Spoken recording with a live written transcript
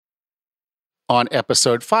On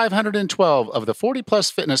episode 512 of the 40 Plus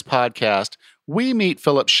Fitness Podcast, we meet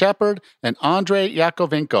Philip Shepard and Andre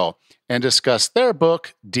Yakovenko and discuss their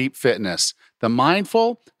book, Deep Fitness, the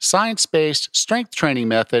mindful, science-based strength training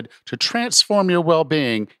method to transform your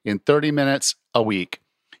well-being in 30 minutes a week.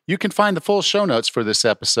 You can find the full show notes for this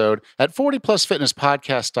episode at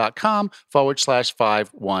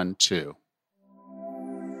 40plusfitnesspodcast.com/512.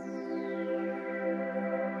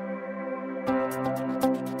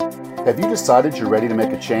 Have you decided you're ready to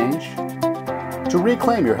make a change? To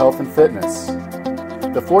reclaim your health and fitness?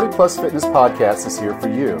 The 40 Plus Fitness Podcast is here for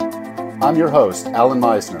you. I'm your host, Alan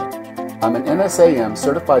Meisner. I'm an NSAM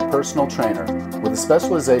certified personal trainer with a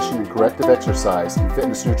specialization in corrective exercise and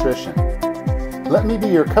fitness nutrition. Let me be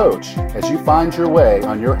your coach as you find your way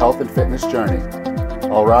on your health and fitness journey.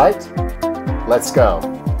 All right, let's go.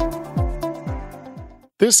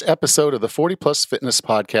 This episode of the 40 Plus Fitness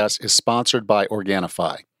Podcast is sponsored by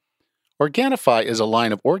Organifi. Organifi is a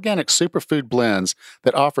line of organic superfood blends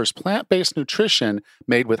that offers plant-based nutrition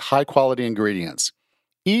made with high-quality ingredients.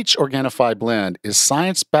 Each Organifi blend is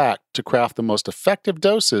science-backed to craft the most effective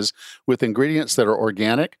doses with ingredients that are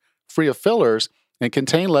organic, free of fillers, and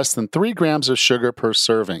contain less than 3 grams of sugar per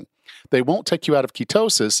serving. They won't take you out of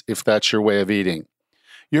ketosis if that's your way of eating.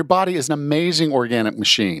 Your body is an amazing organic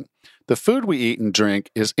machine. The food we eat and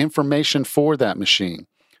drink is information for that machine.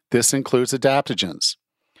 This includes adaptogens.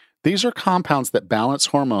 These are compounds that balance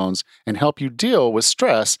hormones and help you deal with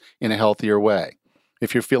stress in a healthier way.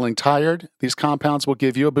 If you're feeling tired, these compounds will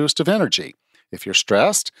give you a boost of energy. If you're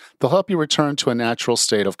stressed, they'll help you return to a natural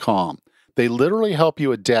state of calm. They literally help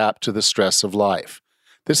you adapt to the stress of life.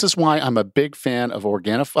 This is why I'm a big fan of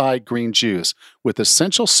Organifi green juice with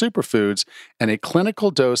essential superfoods and a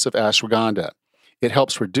clinical dose of ashwagandha. It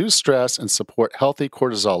helps reduce stress and support healthy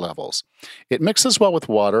cortisol levels. It mixes well with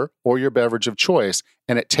water or your beverage of choice,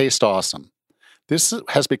 and it tastes awesome. This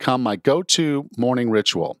has become my go-to morning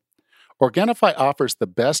ritual. Organifi offers the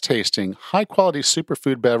best tasting, high-quality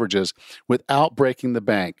superfood beverages without breaking the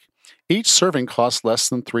bank. Each serving costs less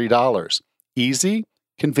than $3. Easy,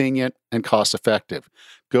 convenient, and cost-effective.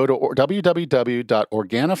 Go to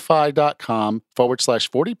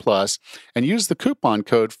www.organifi.com/40plus and use the coupon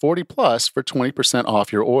code 40plus for 20%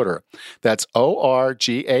 off your order. That's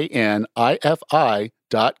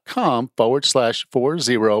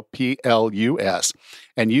ORGANIFI.com/40PLUS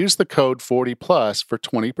and use the code 40plus for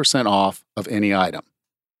 20% off of any item.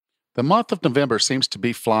 The month of November seems to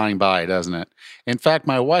be flying by, doesn't it? In fact,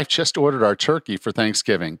 my wife just ordered our turkey for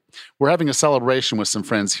Thanksgiving. We're having a celebration with some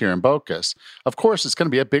friends here in Bocas. Of course, it's going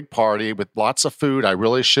to be a big party with lots of food I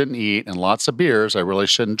really shouldn't eat and lots of beers I really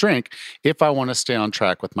shouldn't drink if I want to stay on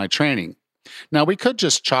track with my training. Now, we could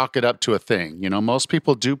just chalk it up to a thing. You know, most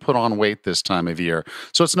people do put on weight this time of year,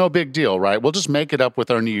 so it's no big deal, right? We'll just make it up with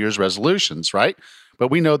our New Year's resolutions, right? But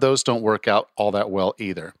we know those don't work out all that well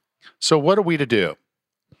either. So what are we to do?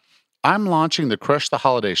 I'm launching the Crush the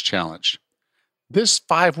Holidays Challenge. This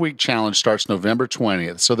 5-week challenge starts November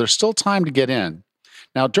 20th, so there's still time to get in.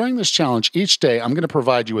 Now, during this challenge, each day I'm going to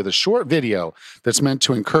provide you with a short video that's meant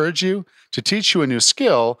to encourage you, to teach you a new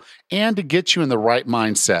skill, and to get you in the right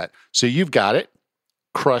mindset. So you've got it.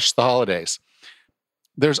 Crush the holidays.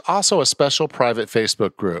 There's also a special private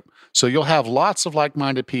Facebook group, so you'll have lots of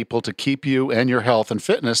like-minded people to keep you and your health and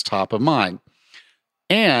fitness top of mind.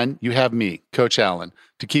 And you have me, Coach Allen,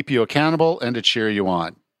 to keep you accountable and to cheer you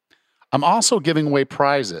on. I'm also giving away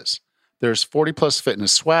prizes. There's 40 Plus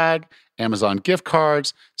Fitness swag, Amazon gift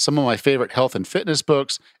cards, some of my favorite health and fitness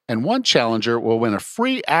books, and one challenger will win a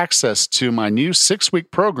free access to my new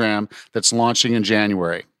 6-week program that's launching in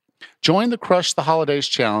January. Join the Crush the Holidays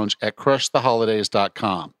Challenge at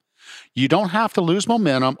crushtheholidays.com. You don't have to lose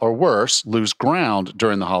momentum or worse, lose ground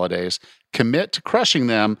during the holidays. Commit to crushing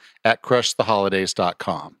them at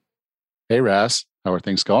crushtheholidays.com. Hey, Ras, how are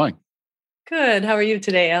things going? Good. How are you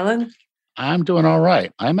today, Alan? I'm doing all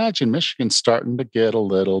right. I imagine Michigan's starting to get a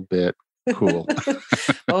little bit cool.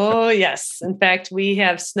 Oh, yes. In fact, we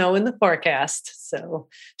have snow in the forecast, so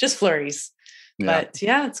just flurries. Yeah. But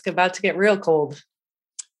yeah, it's about to get real cold.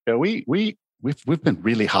 Yeah, we've been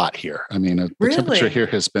really hot here. I mean, the temperature here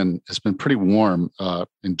has been pretty warm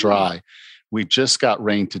and dry. We just got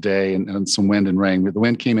rain today and some wind and rain. The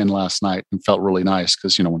wind came in last night and felt really nice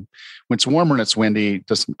because, you know, when it's warmer and it's windy, it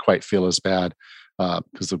doesn't quite feel as bad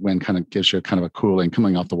because the wind kind of gives you kind of a cooling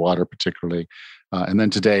coming off the water particularly. And then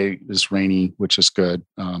today is rainy, which is good.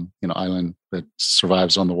 Island that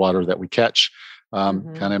survives on the water that we catch.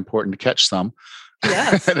 Kind of important to catch some.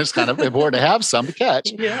 Yes. And it's kind of important to have some to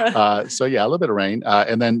catch. Yeah. A little bit of rain.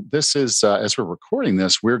 And then this is, as we're recording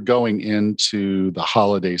this, we're going into the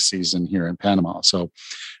holiday season here in Panama. So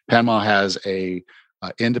Panama has a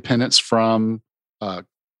independence from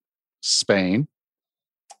Spain,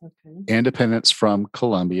 independence from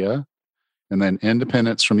Colombia, and then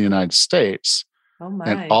independence from the United States. Oh my.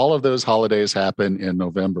 And all of those holidays happen in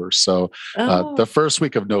November. So the first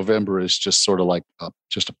week of November is just sort of like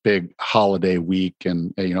just a big holiday week.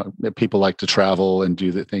 And, people like to travel and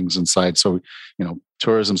do the things inside. So,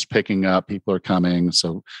 tourism's picking up, people are coming.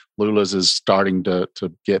 So Lula's is starting to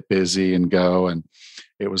get busy and go. And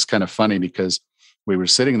it was kind of funny because we were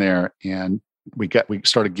sitting there and we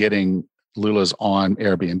started getting Lula's on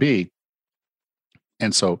Airbnb.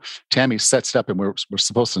 And so Tammy sets it up, and we're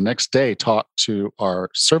supposed to the next day talk to our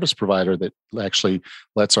service provider that actually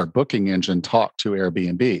lets our booking engine talk to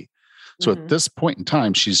Airbnb. So at this point in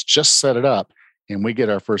time, she's just set it up, and we get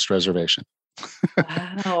our first reservation.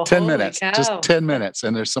 Wow, 10 minutes, just 10 minutes.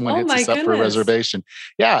 And there's someone hits us up for a reservation.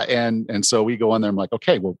 Yeah. And so we go on there. I'm like,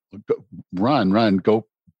 okay, well, go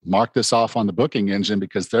mark this off on the booking engine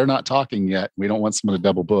because they're not talking yet. We don't want someone to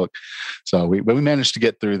double book. So we managed to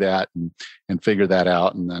get through that and figure that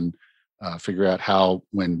out, and then figure out how,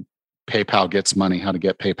 when PayPal gets money, how to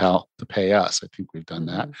get PayPal to pay us. I think we've done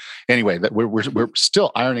that. Anyway, that we're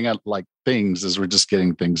still ironing out like things as we're just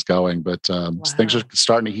getting things going, but things are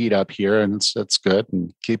starting to heat up here, and it's good,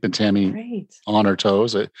 and keeping Tammy on her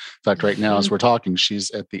toes. In fact, right now as we're talking, she's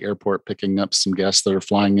at the airport picking up some guests that are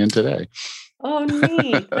flying in today. Oh,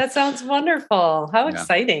 neat. That sounds wonderful. How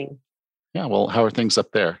exciting. Yeah. Well, how are things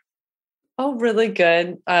up there? Oh, really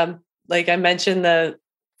good. Like I mentioned, the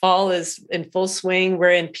fall is in full swing.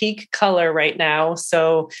 We're in peak color right now.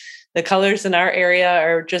 So the colors in our area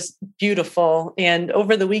are just beautiful. And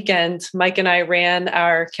over the weekend, Mike and I ran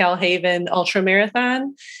our Cal Haven Ultra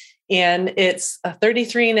Marathon, and it's a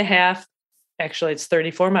 33.5, actually it's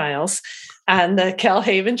 34 miles on the Cal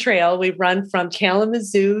Haven Trail. We run from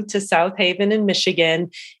Kalamazoo to South Haven in Michigan,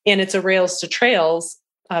 and it's a rails to trails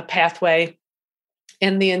pathway.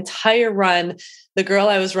 And the entire run, the girl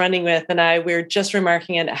I was running with and we were just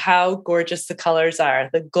remarking at how gorgeous the colors are.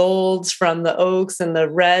 The golds from the oaks and the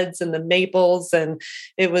reds and the maples. And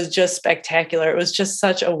it was just spectacular. It was just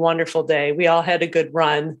such a wonderful day. We all had a good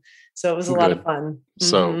run. So it was a lot of fun.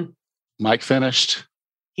 So Mike finished?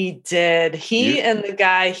 He did. And the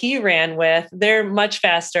guy he ran with, they're much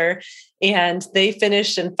faster. And they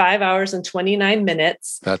finished in 5 hours and 29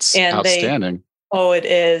 minutes. That's outstanding. Oh, it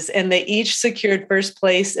is. And they each secured first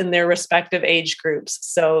place in their respective age groups.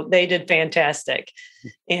 So they did fantastic.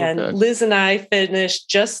 And Liz and I finished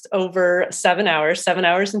just over 7 hours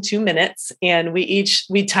and 2 minutes. And we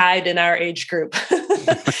tied in our age group.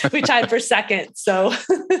 We tied for second. So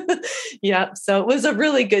yeah, so it was a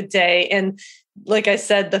really good day. And like I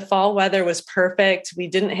said, the fall weather was perfect. We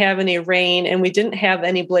didn't have any rain and we didn't have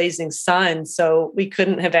any blazing sun. So we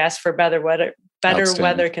couldn't have asked for better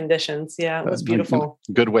weather conditions. Yeah, it was beautiful.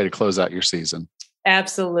 Good way to close out your season.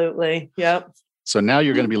 Absolutely. Yep. So now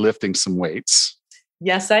you're going to be lifting some weights.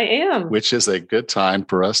 Yes, I am. Which is a good time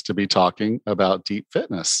for us to be talking about deep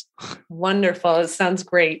fitness. Wonderful. It sounds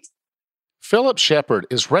great. Philip Shepherd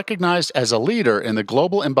is recognized as a leader in the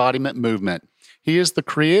global embodiment movement. He is the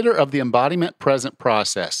creator of the Embodiment Present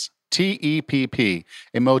Process, TEPP,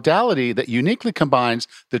 a modality that uniquely combines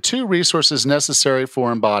the two resources necessary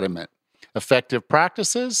for embodiment: effective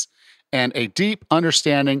practices and a deep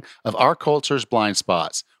understanding of our culture's blind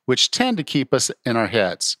spots, which tend to keep us in our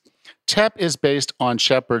heads. TEP is based on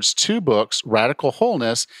Shepherd's two books, Radical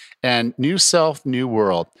Wholeness and New Self, New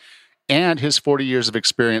World, and his 40 years of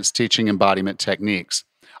experience teaching embodiment techniques.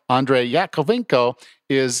 Andrei Yakovenko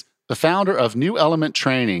is the founder of New Element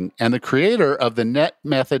Training and the creator of the NET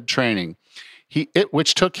Method Training,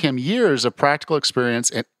 which took him years of practical experience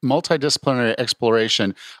and multidisciplinary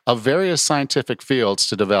exploration of various scientific fields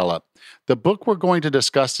to develop. The book we're going to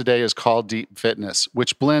discuss today is called Deep Fitness,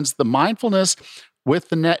 which blends the mindfulness with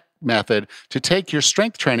the NET method to take your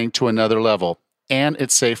strength training to another level, and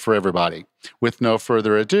it's safe for everybody. With no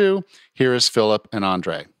further ado, here is Philip and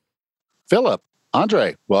Andrei. Philip,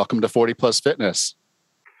 Andrei, welcome to 40 Plus Fitness.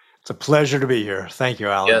 It's a pleasure to be here. Thank you,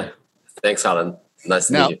 Alan. Yeah, thanks, Alan. Nice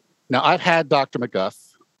to meet you. Now, I've had Dr. McGuff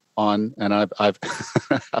on, and I've I've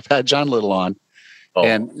had John Little on,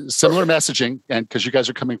 and similar messaging, and because you guys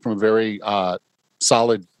are coming from a very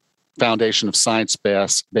solid foundation of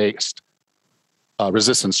science-based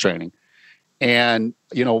resistance training. And,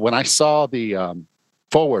 when I saw the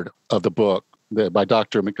forward of the book by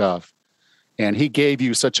Dr. McGuff, and he gave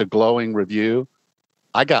you such a glowing review,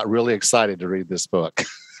 I got really excited to read this book.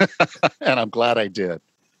 And I'm glad I did.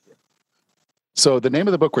 So the name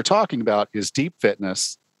of the book we're talking about is Deep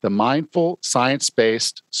Fitness, the mindful,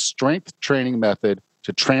 science-based strength training method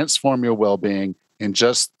to transform your well-being in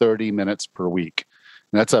just 30 minutes per week.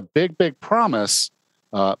 And that's a big, big promise.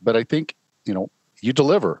 But I think, you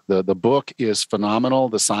deliver. The book is phenomenal.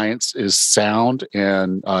 The science is sound,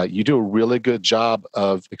 and you do a really good job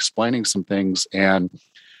of explaining some things. And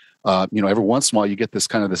every once in a while, you get this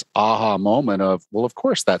aha moment of, well, of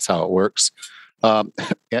course, that's how it works. There's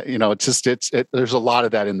a lot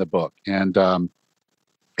of that in the book, and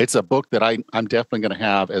it's a book that I'm definitely going to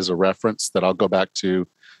have as a reference that I'll go back to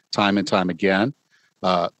time and time again,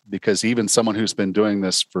 because even someone who's been doing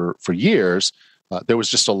this for years. There was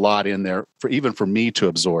just a lot in there for me to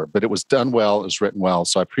absorb, but it was done well. It was written well.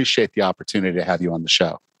 So I appreciate the opportunity to have you on the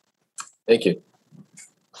show. Thank you.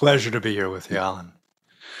 Pleasure to be here with you, Alan.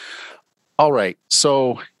 All right.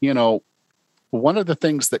 So, one of the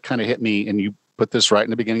things that kind of hit me, and you put this right in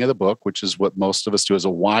the beginning of the book, which is what most of us do, is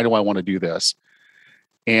why do I want to do this?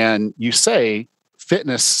 And you say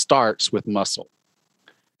fitness starts with muscle.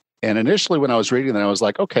 And initially, when I was reading that, I was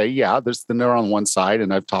like, okay, yeah, they're on one side,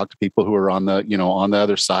 and I've talked to people who are on the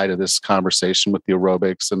other side of this conversation with the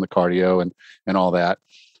aerobics and the cardio and all that.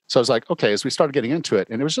 So I was like, okay, as we started getting into it,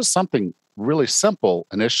 and it was just something really simple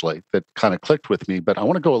initially that kind of clicked with me, but I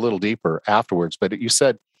want to go a little deeper afterwards. But you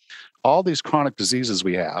said all these chronic diseases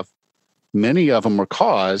we have, many of them were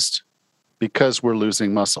caused because we're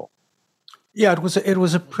losing muscle. Yeah, it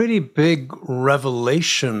was a pretty big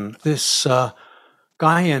revelation. This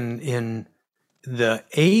guy in the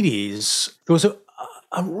 80s, there was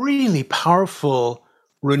a really powerful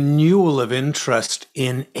renewal of interest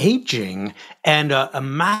in aging, and a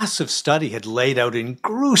massive study had laid out in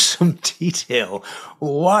gruesome detail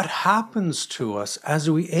what happens to us as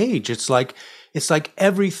we age. It's like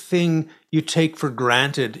everything you take for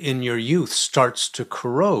granted in your youth starts to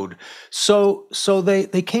corrode. So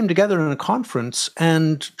they came together in a conference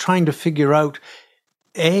and trying to figure out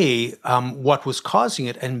what was causing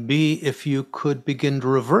it, and B, if you could begin to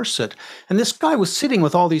reverse it. And this guy was sitting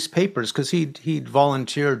with all these papers because he'd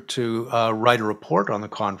volunteered to write a report on the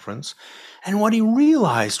conference. And what he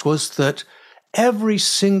realized was that every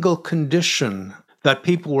single condition that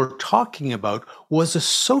people were talking about was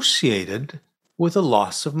associated with a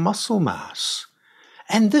loss of muscle mass.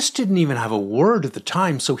 And this didn't even have a word at the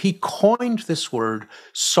time, so he coined this word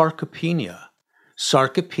sarcopenia.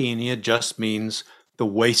 Sarcopenia just means the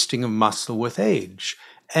wasting of muscle with age.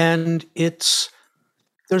 And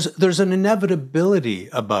there's an inevitability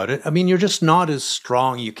about it. I mean, you're just not as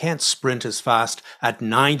strong. You can't sprint as fast at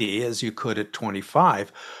 90 as you could at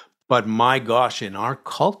 25. But my gosh, in our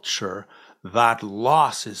culture, that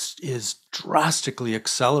loss is drastically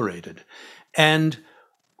accelerated. And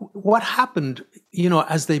what happened,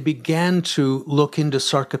 as they began to look into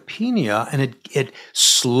sarcopenia, and it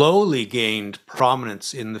slowly gained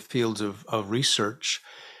prominence in the fields of research,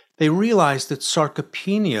 they realized that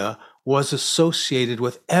sarcopenia was associated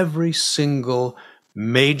with every single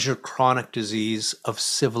major chronic disease of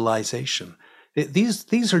civilization.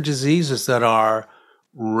 These are diseases that are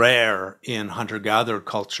rare in hunter-gatherer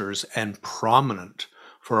cultures and prominent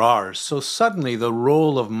for ours. So suddenly the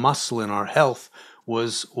role of muscle in our health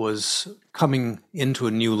was coming into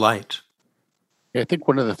a new light. Yeah, I think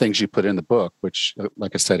one of the things you put in the book, which,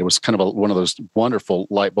 like I said, it was kind of one of those wonderful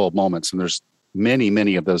light bulb moments, and there's many,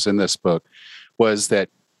 many of those in this book, was that,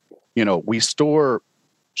 we store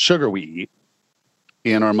sugar we eat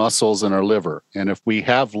in our muscles and our liver. And if we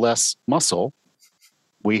have less muscle,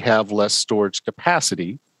 we have less storage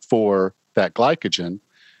capacity for that glycogen,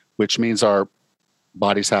 which means our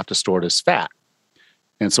bodies have to store it as fat.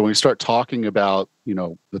 And so when we start talking about,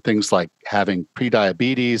 the things like having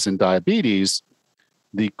prediabetes and diabetes,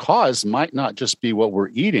 the cause might not just be what we're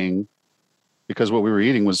eating, because what we were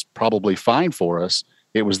eating was probably fine for us.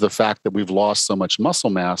 It was the fact that we've lost so much muscle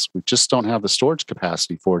mass, we just don't have the storage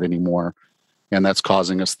capacity for it anymore. And that's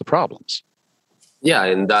causing us the problems. Yeah,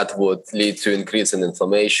 and that would lead to increase in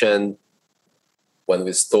inflammation. When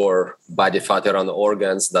we store body fat around the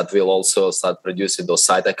organs, that will also start producing those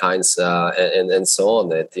cytokines and so on.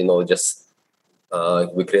 That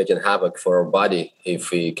we creating havoc for our body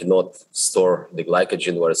if we cannot store the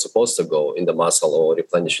glycogen where it's supposed to go in the muscle or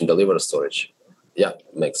replenish in the liver storage. Yeah,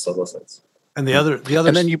 makes total sense. And the other,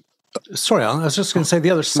 and then sorry, Alan, I was just going to say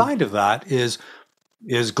the other side of that is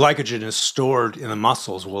glycogen is stored in the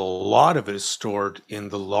muscles. Well, a lot of it is stored in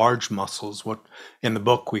the large muscles, what in the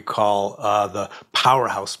book we call the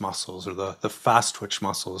powerhouse muscles, or the fast twitch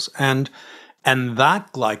muscles. And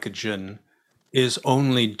that glycogen is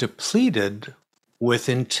only depleted with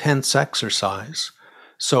intense exercise.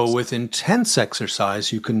 So with intense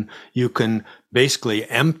exercise, you can basically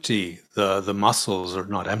empty the muscles, or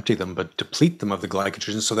not empty them, but deplete them of the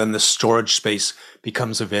glycogen. So then the storage space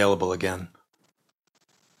becomes available again.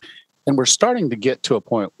 And we're starting to get to a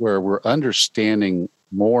point where we're understanding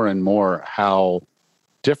more and more how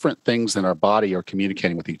different things in our body are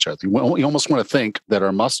communicating with each other. You almost want to think that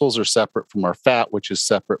our muscles are separate from our fat, which is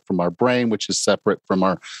separate from our brain, which is separate from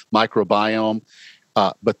our microbiome.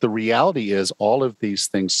 But the reality is all of these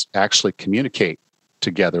things actually communicate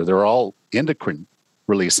together. They're all endocrine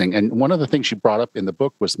releasing. And one of the things you brought up in the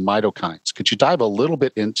book was mitokines. Could you dive a little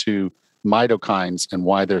bit into mitokines and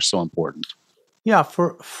why they're so important? Yeah,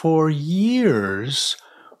 for years,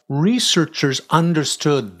 researchers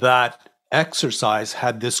understood that exercise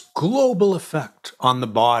had this global effect on the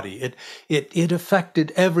body. It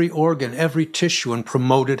affected every organ, every tissue, and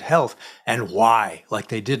promoted health. And why? Like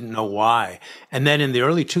they didn't know why. And then in the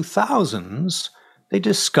early 2000s, they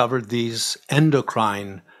discovered these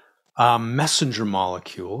endocrine messenger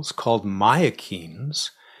molecules called myokines,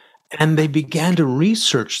 and they began to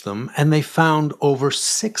research them, and they found over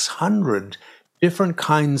 600 different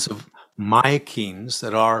kinds of myokines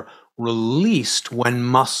that are released when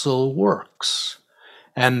muscle works.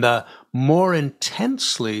 And the more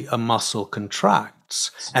intensely a muscle contracts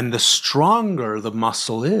and the stronger the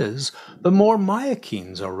muscle is, the more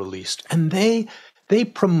myokines are released. And they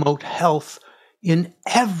promote health in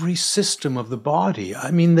every system of the body. I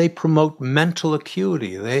mean, they promote mental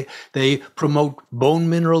acuity. They promote bone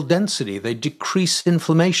mineral density. They decrease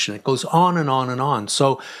inflammation. It goes on and on and on.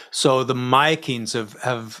 So the myokines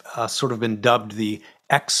have sort of been dubbed the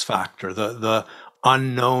X factor, the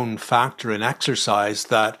unknown factor in exercise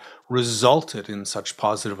that resulted in such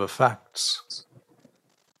positive effects.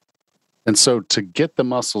 And so to get the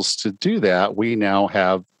muscles to do that, we now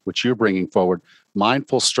have, which you're bringing forward,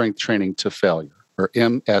 Mindful Strength Training to Failure, or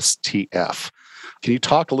MSTF. Can you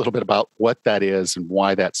talk a little bit about what that is and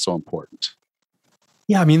why that's so important?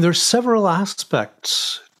 Yeah, I mean, there's several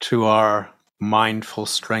aspects to our Mindful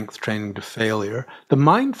Strength Training to Failure. The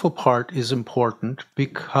mindful part is important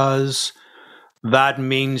because that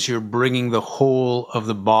means you're bringing the whole of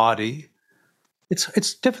the body.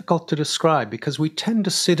 It's difficult to describe because we tend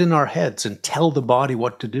to sit in our heads and tell the body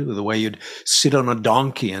what to do, the way you'd sit on a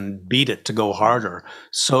donkey and beat it to go harder.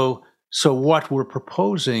 So what we're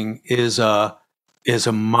proposing is a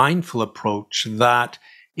mindful approach that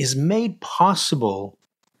is made possible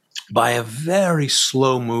by a very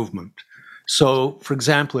slow movement. So, for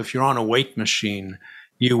example, if you're on a weight machine,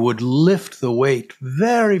 you would lift the weight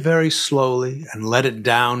very, very slowly and let it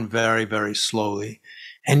down very, very slowly.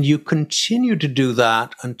 And you continue to do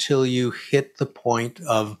that until you hit the point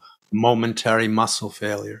of momentary muscle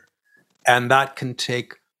failure. And that can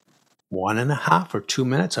take 1.5 or 2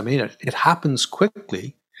 minutes. I mean, it happens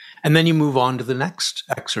quickly. And then you move on to the next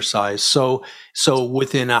exercise. So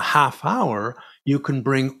within a half hour, you can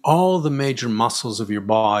bring all the major muscles of your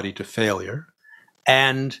body to failure.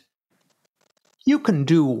 And you can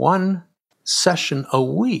do one session a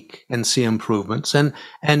week and see improvements.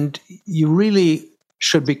 And you really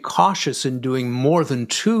should be cautious in doing more than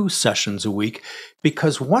 2 sessions a week,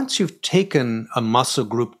 because once you've taken a muscle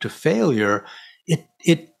group to failure,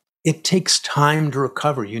 it takes time to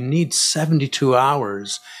recover. You need 72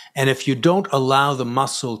 hours. And if you don't allow the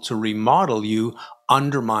muscle to remodel, you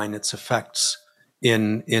undermine its effects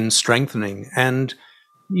in strengthening. And,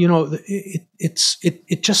 you know,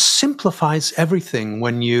 it just simplifies everything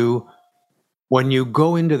when you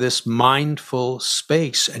go into this mindful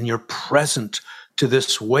space and you're present to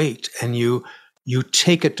this weight and you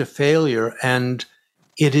take it to failure. And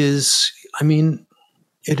it is, I mean,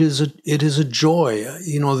 it is a joy.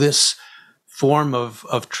 You know, this form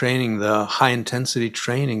of training, the high intensity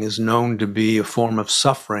training, is known to be a form of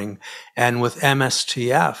suffering. And with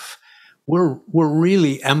MSTF, we're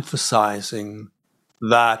really emphasizing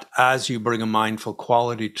that as you bring a mindful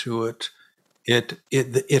quality to it,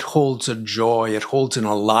 it holds a joy, it holds an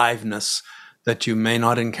aliveness that you may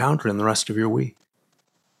not encounter in the rest of your week.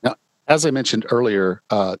 Now, as I mentioned earlier,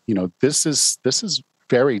 this is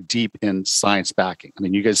very deep in science backing. I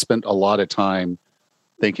mean, you guys spent a lot of time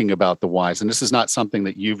thinking about the whys, and this is not something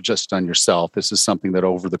that you've just done yourself. This is something that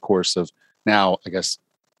over the course of now, I guess,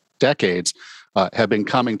 decades, have been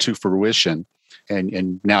coming to fruition.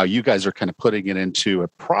 And now you guys are kind of putting it into a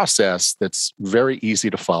process that's very easy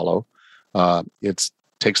to follow. It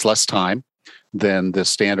takes less time than the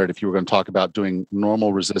standard. If you were going to talk about doing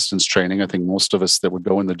normal resistance training, I think most of us that would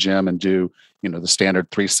go in the gym and do, the standard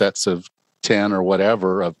 3 sets of 10 or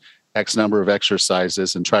whatever of X number of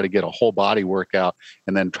exercises and try to get a whole body workout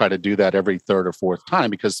and then try to do that every 3rd or 4th time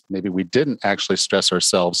because maybe we didn't actually stress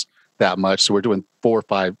ourselves that much. So we're doing 4,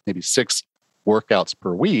 5, maybe 6 workouts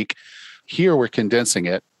per week. Here we're condensing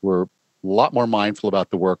it. We're a lot more mindful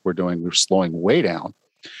about the work we're doing. We're slowing way down.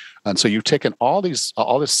 And so you've taken all this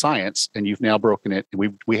science and you've now broken it.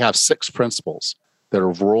 We have 6 principles that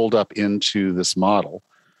are rolled up into this model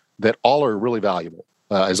that all are really valuable.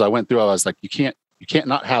 As I went through, I was like, you can't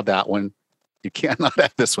not have that one. You can't not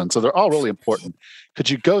have this one. So they're all really important.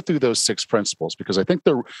 Could you go through those 6 principles? Because I think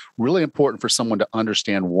they're really important for someone to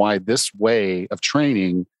understand why this way of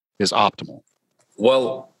training is optimal.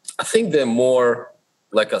 Well, I think they're more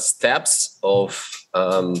like a steps of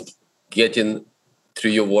getting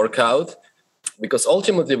through your workout. Because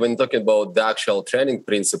ultimately, when talking about the actual training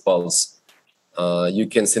principles, you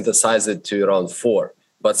can synthesize it to around 4.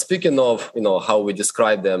 But speaking of, how we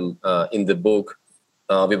describe them in the book,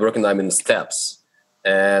 we've broken them in steps.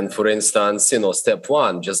 And for instance, step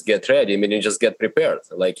 1, just get ready. You just get prepared.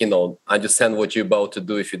 Like, understand what you're about to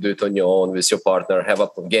do. If you do it on your own with your partner, have a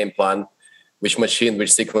game plan, which machine,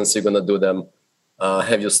 which sequence you're going to do them.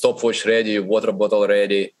 Have your stopwatch ready, your water bottle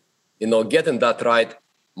ready. Get in that right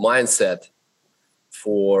mindset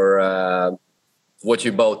for what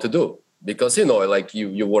you're about to do. Because, like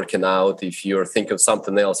you're working out, if you're thinking of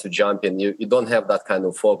something else, you jump in, you don't have that kind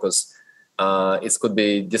of focus. It could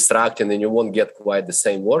be distracting and you won't get quite the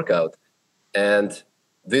same workout. And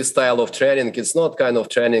this style of training, it's not kind of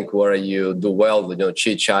training where you do well,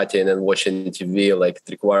 chit-chatting and watching TV. Like,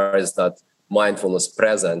 it requires that mindfulness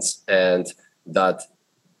presence and that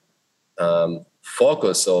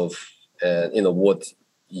focus of, what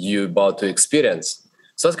you're about to experience.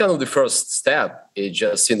 So that's kind of the first step. It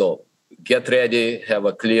just, get ready, have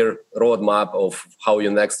a clear roadmap of how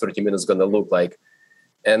your next 30 minutes is going to look like.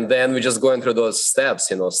 And then we're just going through those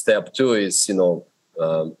steps. Step 2 is,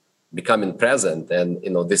 becoming present.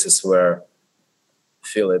 And, this is where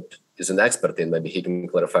Philip is an expert in. Maybe he can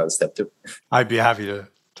clarify on step 2. I'd be happy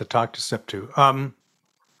to talk to step 2.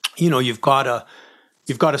 You've got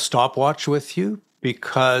a stopwatch with you,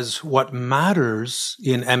 because what matters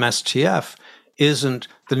in MSTF isn't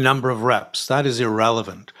the number of reps. That is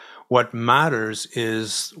irrelevant. What matters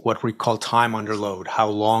is what we call time under load, how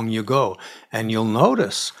long you go. And you'll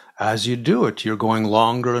notice as you do it, you're going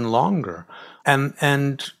longer and longer.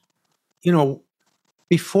 And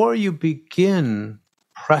before you begin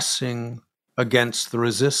pressing against the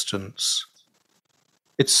resistance,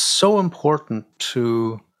 it's so important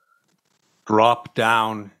to drop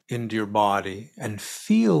down into your body and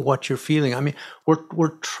feel what you're feeling. I mean,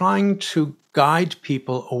 we're trying to guide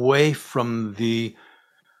people away from the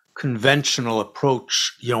conventional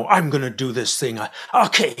approach. I'm going to do this thing.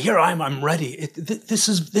 Okay, here I'm ready. This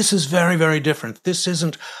is very, very different. This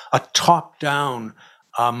isn't a top-down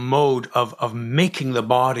mode of making the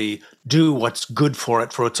body do what's good for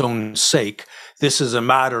it for its own sake. This is a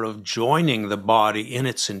matter of joining the body in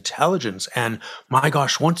its intelligence. And my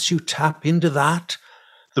gosh, once you tap into that,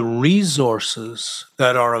 the resources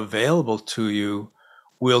that are available to you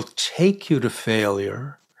will take you to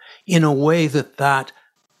failure in a way that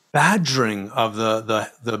badgering of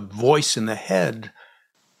the voice in the head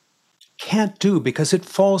can't do, because it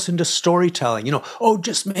falls into storytelling.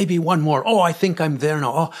 Just maybe one more. I think I'm there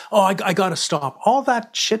now. I got to stop. All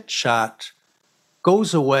that chit chat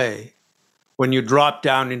goes away when you drop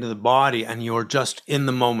down into the body and you're just in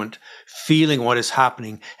the moment, feeling what is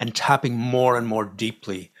happening and tapping more and more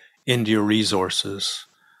deeply into your resources.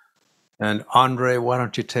 And Andre, why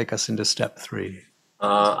don't you take us into step 3?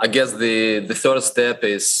 I guess the third step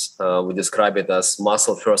is, we describe it as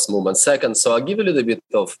muscle first, movement second. So I'll give you a little bit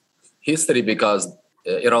of history, because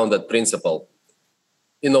around that principle,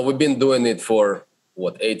 we've been doing it for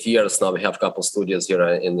 8 years now. We have a couple studios here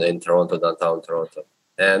in Toronto, downtown Toronto.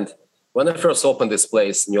 And when I first opened this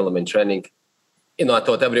place, New Element Training, I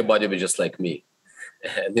thought everybody would be just like me.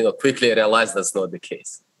 And, quickly I realized that's not the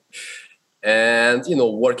case. And,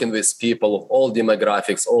 working with people of all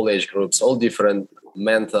demographics, all age groups, all different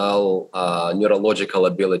mental, neurological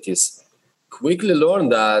abilities, quickly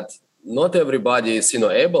learned that not everybody is,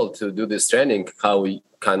 able to do this training, how we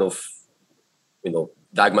kind of,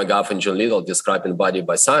 Doug McGuff and John Little describing body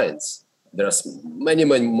by science. There's many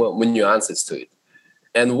nuances to it.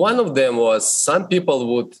 And one of them was, some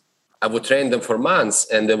people I would train them for months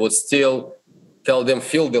and they would still tell them,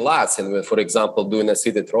 feel the lats. And for example, doing a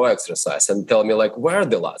seated row exercise, and tell me like, where are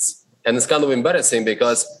the lats? And it's kind of embarrassing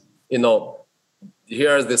because,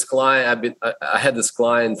 here's this client, I had this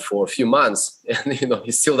client for a few months and,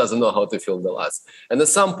 he still doesn't know how to feel the lats. And at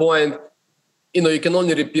some point, you can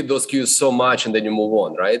only repeat those cues so much and then you move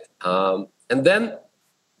on, right? And then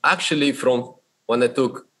actually from when I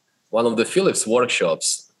took one of the Phillips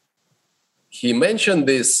workshops, he mentioned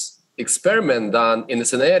this experiment done in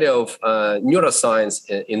this area of neuroscience,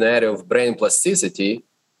 in the area of brain plasticity,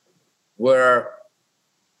 where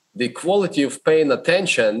the quality of paying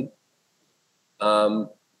attention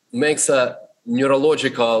makes a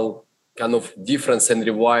neurological kind of difference and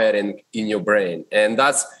rewiring in your brain. And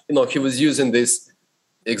that's, he was using this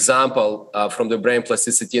example from the brain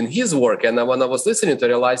plasticity in his work. And when I was listening to it,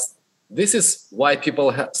 I realized this is why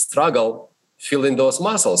people struggle feeling those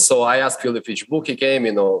muscles. So I asked Philip which book he came,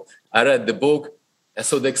 I read the book. And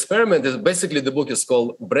so the experiment is basically, the book is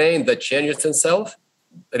called Brain That Changes Itself,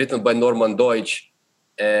 written by Norman Deutsch.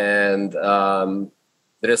 And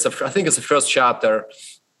there is, I think it's the first chapter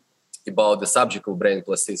about the subject of brain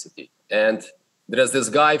plasticity. And there's this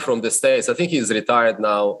guy from the States, I think he's retired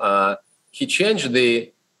now. He changed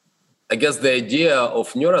the idea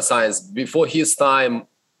of neuroscience. Before his time,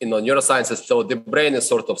 neuroscience is so the brain is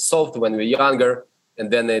sort of soft when we're younger, and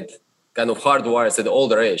then it kind of hardwires at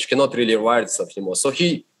older age, cannot really rewire itself anymore. So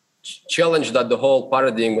he challenged that the whole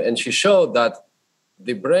paradigm, and she showed that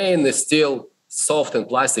the brain is still soft and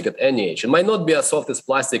plastic at any age. It might not be as soft as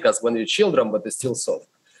plastic as when you're children, but it's still soft.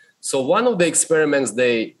 So one of the experiments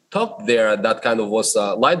they talked there that kind of was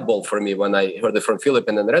a light bulb for me when I heard it from Philip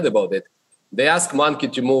and then read about it. They asked monkey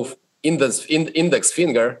to move index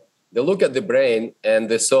finger. They look at the brain and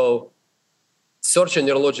they saw search and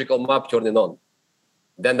neurological map turning on.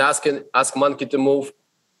 Then ask monkey to move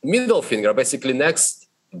middle finger, basically next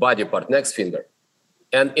body part, next finger.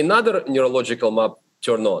 And another neurological map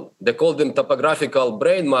turn on. They call them topographical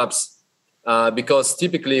brain maps because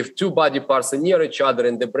typically if two body parts are near each other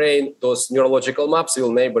in the brain, those neurological maps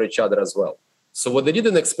will neighbor each other as well. So what they did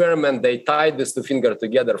in an experiment, they tied these two fingers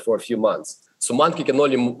together for a few months. So monkey can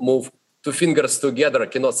only move two fingers together,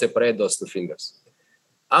 cannot separate those two fingers.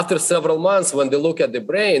 After several months, when they look at the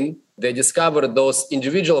brain, they discovered those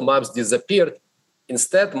individual maps disappeared.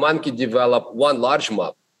 Instead, monkey developed one large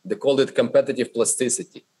map. They called it competitive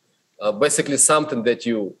plasticity. Basically something that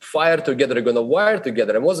you fire together, you're going to wire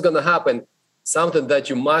together. And what's going to happen, something that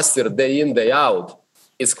you master day in, day out,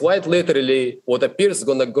 is quite literally what appears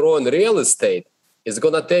going to grow in real estate is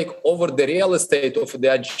going to take over the real estate of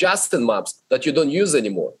the adjacent maps that you don't use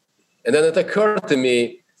anymore. And then it occurred to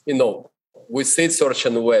me, we sit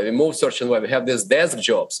certain way, we move certain way, we have these desk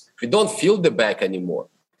jobs. We don't feel the back anymore.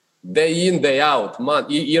 Day in, day out,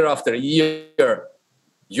 year after year,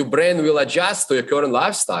 your brain will adjust to your current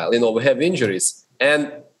lifestyle. We have injuries.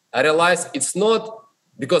 And I realized it's not,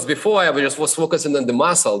 because before I just was focusing on the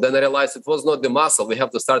muscle, then I realized it was not the muscle. We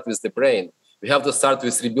have to start with the brain. We have to start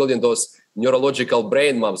with rebuilding those neurological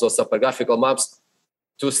brain maps, those topographical maps,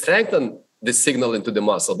 to strengthen the signal into the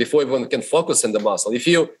muscle before even can focus on the muscle. If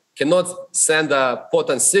you cannot send a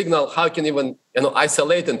potent signal, how can you even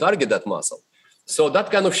isolate and target that muscle? So that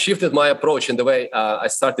kind of shifted my approach in the way I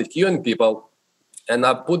started cueing people. And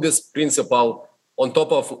I put this principle on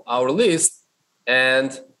top of our list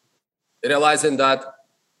and realizing that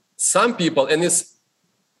some people, and it's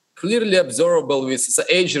clearly observable with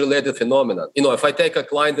age-related phenomenon. If I take a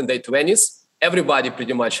client in their 20s, everybody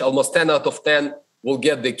pretty much, almost 10 out of 10 will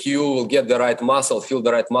get the cue, will get the right muscle, feel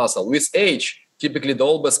the right muscle. With age, typically the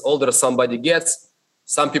older somebody gets,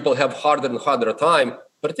 some people have harder and harder time,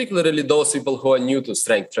 particularly those people who are new to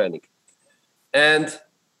strength training. And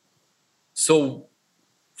so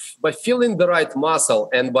by feeling the right muscle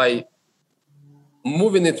and by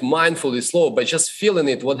moving it mindfully slow, by just feeling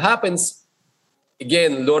it, what happens,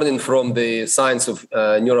 again, learning from the science of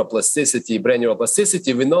neuroplasticity, brain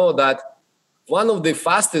neuroplasticity, we know that one of the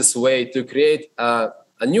fastest way to create a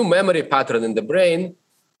new memory pattern in the brain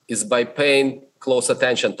is by paying close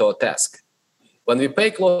attention to a task. When we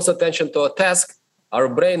pay close attention to a task, our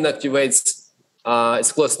brain activates,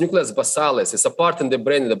 it's called nucleus basalis. It's a part in the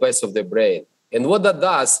brain, in the base of the brain. And what that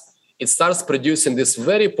does, it starts producing this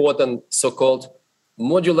very potent so-called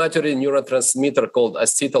modulatory neurotransmitter called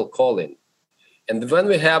acetylcholine. And when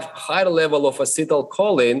we have higher level of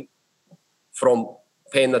acetylcholine from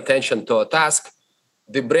paying attention to a task,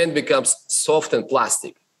 the brain becomes soft and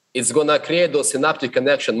plastic. It's going to create those synaptic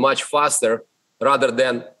connections much faster rather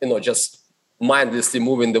than, just mindlessly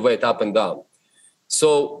moving the weight up and down.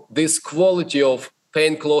 So this quality of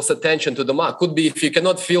paying close attention to the mark could be, if you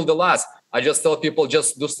cannot feel the last, I just tell people,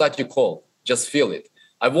 just do static hold, just feel it.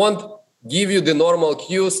 I won't give you the normal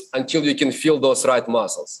cues until you can feel those right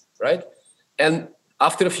muscles, right? And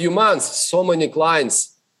after a few months, so many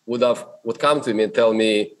clients would come to me and tell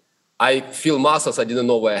me, I feel muscles I didn't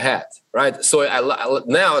know where I had, right? So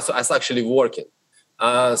now it's actually working.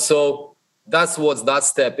 So that's what that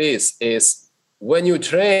step is when you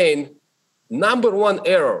train, number one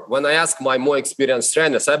error, when I ask my more experienced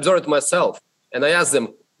trainers, I observe it myself, and I ask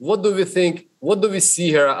them, what do we see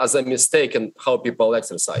here as a mistake in how people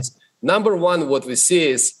exercise? Number one, what we see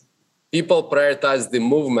is people prioritize the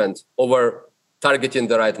movement over targeting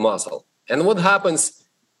the right muscle. And what happens,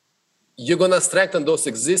 you're going to strengthen those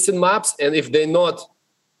existing maps, and if they're not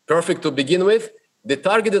perfect to begin with, the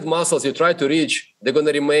targeted muscles you try to reach, they're going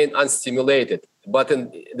to remain unstimulated. But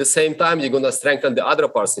in the same time, you're going to strengthen the other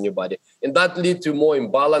parts in your body. And that leads to more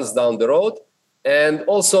imbalance down the road. And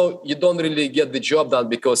also, you don't really get the job done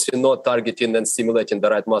because you're not targeting and stimulating the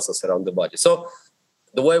right muscles around the body. So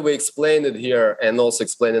the way we explain it here and also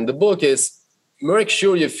explain in the book is make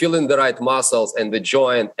sure you're feeling the right muscles and the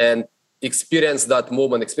joint and experience that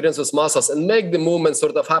movement, experience those muscles, and make the movement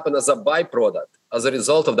sort of happen as a byproduct, as a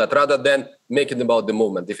result of that, rather than making about the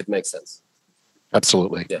movement, if it makes sense.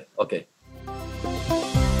 Absolutely. Yeah, okay.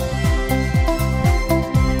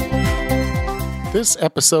 This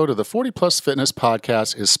episode of the 40 Plus Fitness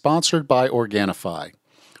Podcast is sponsored by Organifi.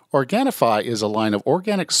 Organifi is a line of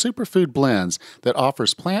organic superfood blends that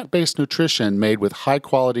offers plant-based nutrition made with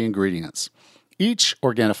high-quality ingredients. Each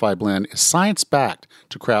Organifi blend is science-backed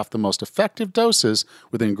to craft the most effective doses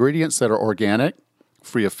with ingredients that are organic,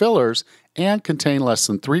 free of fillers, and contain less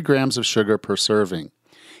than 3 grams of sugar per serving.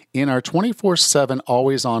 In our 24/7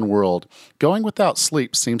 always-on world, going without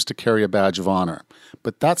sleep seems to carry a badge of honor,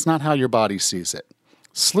 but that's not how your body sees it.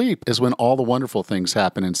 Sleep is when all the wonderful things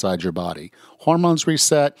happen inside your body. Hormones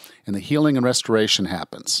reset, and the healing and restoration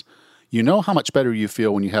happens. You know how much better you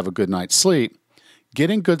feel when you have a good night's sleep.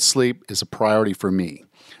 Getting good sleep is a priority for me.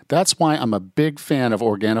 That's why I'm a big fan of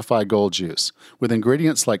Organifi Gold Juice. With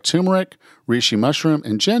ingredients like turmeric, reishi mushroom,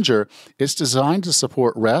 and ginger, it's designed to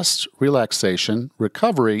support rest, relaxation,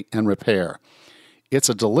 recovery, and repair. It's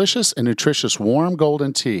a delicious and nutritious warm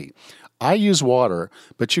golden tea. I use water,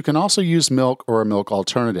 but you can also use milk or a milk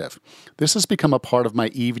alternative. This has become a part of my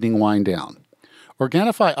evening wind down.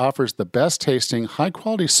 Organifi offers the best tasting,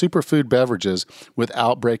 high-quality superfood beverages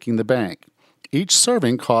without breaking the bank. Each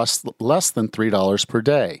serving costs less than $3 per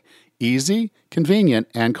day. Easy, convenient,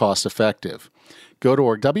 and cost-effective. Go to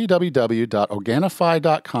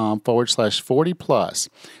www.organifi.com/40plus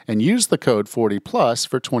and use the code 40plus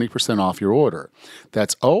for 20% off your order.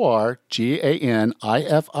 That's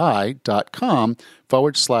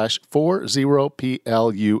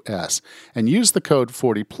ORGANIFI.com/40PLUS and use the code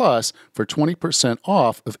 40plus for 20%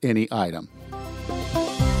 off of any item.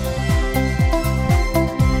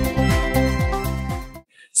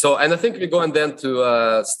 So, and I think we're going then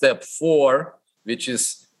to step 4, which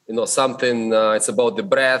is, something, it's about the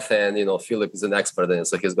breath, and, Philip is an expert in it,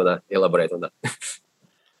 so he's going to elaborate on that.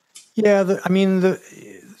 Yeah,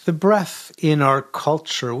 the breath in our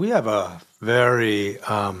culture, we have a very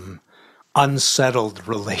unsettled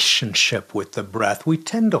relationship with the breath. We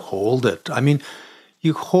tend to hold it. I mean,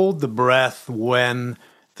 you hold the breath when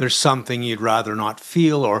there's something you'd rather not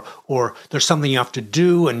feel, or there's something you have to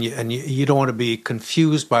do, and you don't want to be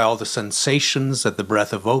confused by all the sensations that the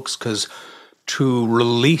breath evokes, because to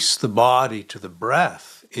release the body to the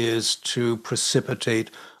breath is to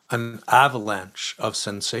precipitate an avalanche of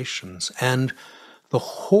sensations, and the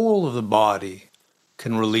whole of the body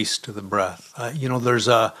can release to the breath.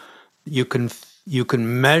 You can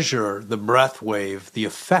measure the breath wave, the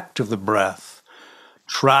effect of the breath,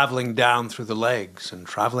 traveling down through the legs and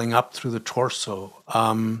traveling up through the torso.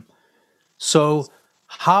 So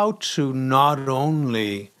how to not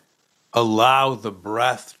only allow the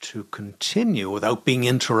breath to continue without being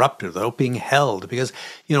interrupted, without being held, because,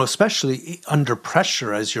 especially under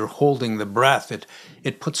pressure as you're holding the breath,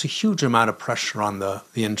 it puts a huge amount of pressure on the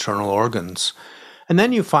internal organs. And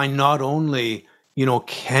then you find not only,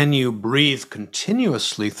 can you breathe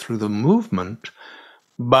continuously through the movement,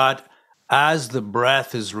 but as the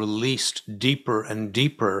breath is released deeper and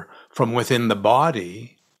deeper from within the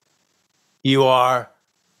body, you are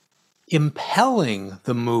impelling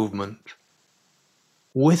the movement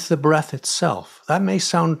with the breath itself. That may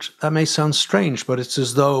sound strange, but it's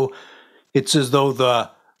as though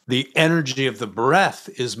the energy of the breath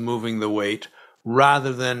is moving the weight,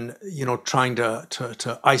 rather than trying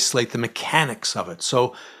to isolate the mechanics of it.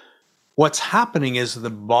 So what's happening is the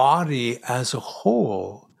body as a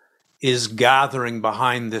whole is gathering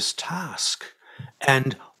behind this task,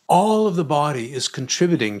 and all of the body is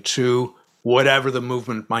contributing to whatever the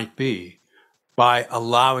movement might be by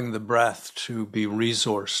allowing the breath to be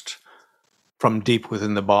resourced from deep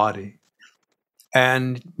within the body.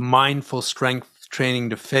 And mindful strength training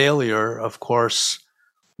to failure, of course,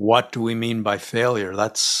 what do we mean by failure?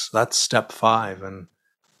 That's step 5, and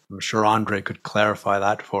I'm sure Andre could clarify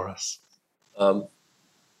that for us. While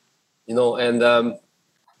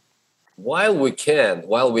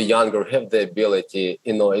we're younger, have the ability,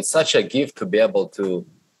 it's such a gift to be able to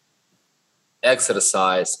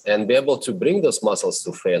exercise and be able to bring those muscles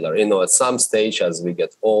to failure. At some stage, as we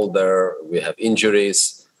get older, we have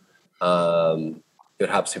injuries.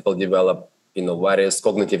 Perhaps people develop, various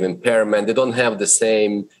cognitive impairment. They don't have the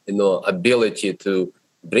same, ability to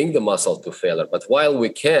bring the muscle to failure. But while we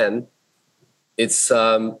can, it's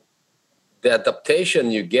the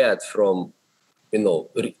adaptation you get from,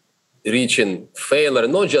 reaching failure,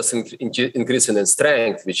 not just increasing in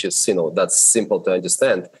strength, which is, that's simple to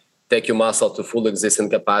understand. Take your muscle to full existing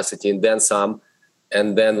capacity and then some,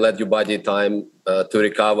 and then let your body time to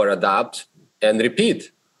recover, adapt, and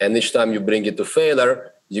repeat. And each time you bring it to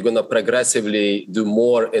failure, you're going to progressively do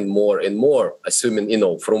more and more and more,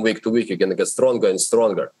 assuming, from week to week, you're going to get stronger and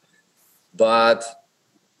stronger. But,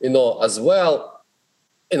 as well,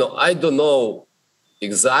 I don't know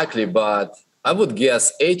exactly, but I would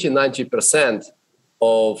guess 80-90%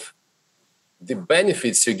 of the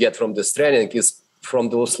benefits you get from this training is from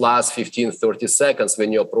those last 15-30 seconds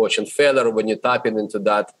when you're approaching failure, when you're tapping into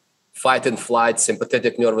that fight and flight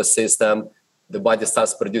sympathetic nervous system. The body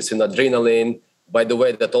starts producing adrenaline. By the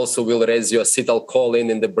way, that also will raise your acetylcholine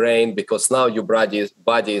in the brain, because now your body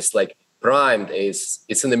is like primed.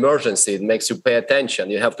 It's an emergency. It makes you pay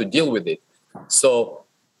attention. You have to deal with it. So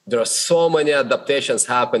there are so many adaptations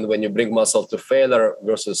happen when you bring muscle to failure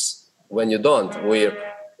versus when you don't. We're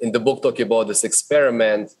in the book talking about this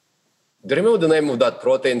experiment. Do you remember the name of that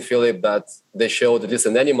protein, Philip, that they showed, at least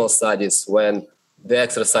in animal studies, when they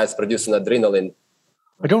exercise producing adrenaline?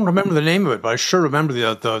 I don't remember the name of it, but I sure remember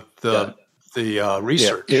the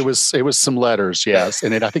research. Yeah, it was some letters, yes,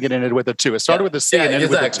 and I think it ended with a 2. It started with a C and ended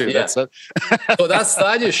with a 2. Yeah. That's it. So that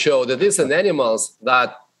study showed that it's in animals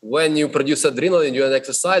that when you produce adrenaline during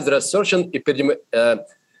exercise, there are certain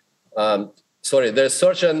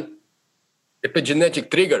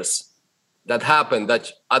epigenetic triggers that happen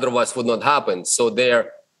that otherwise would not happen. So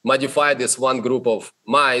they're modified this one group of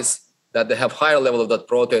mice that they have higher level of that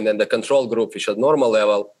protein and the control group, which is normal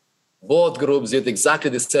level. Both groups did exactly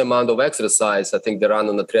the same amount of exercise. I think they ran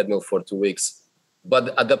on a treadmill for 2 weeks. But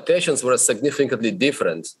the adaptations were significantly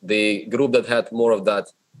different. The group that had more of that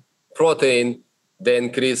protein, they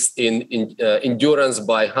increased in endurance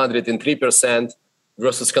by 103%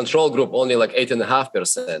 versus control group only like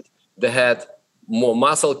 8.5%. They had more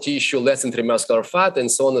muscle tissue, less intramuscular fat,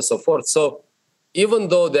 and so on and so forth. So even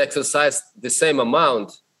though they exercised the same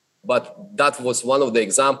amount, but that was one of the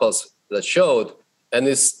examples that showed, and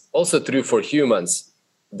it's also true for humans,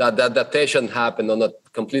 that the adaptation happened on a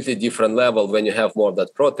completely different level when you have more of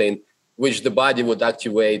that protein, which the body would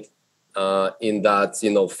activate in that,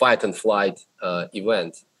 fight and flight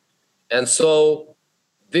event. And so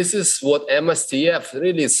this is what MSTF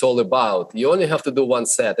really is all about. You only have to do one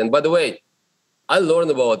set. And by the way, I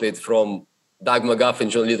learned about it from Doug McGuff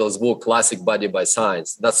and John Little's book, Classic Body by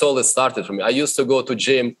Science. That's all it started for me. I used to go to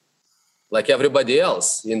gym like everybody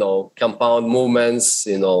else, compound movements,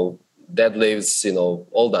 deadlifts,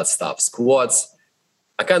 all that stuff, squats.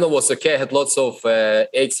 I kind of was okay. I had lots of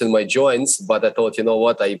aches in my joints, but I thought,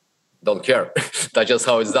 I don't care. That's just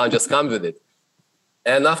how it's done. Just come with it.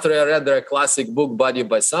 And after I read their classic book, Body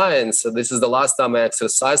by Science, this is the last time I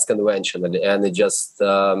exercised conventionally, and it just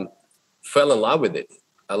fell in love with it.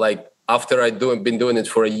 After I'd been doing it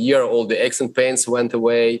for a year, all the aches and pains went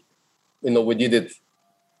away. We did it.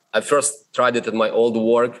 I first tried it at my old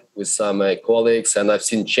work with some colleagues, and I've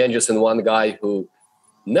seen changes in one guy who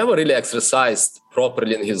never really exercised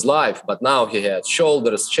properly in his life, but now he had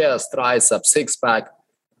shoulders, chest, triceps, six-pack.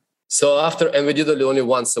 So and we did it only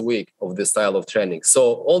once a week of this style of training.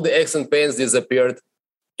 So all the aches and pains disappeared.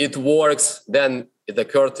 It works. Then it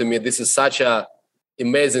occurred to me, this is such a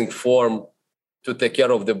amazing form to take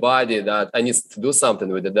care of the body that I need to do something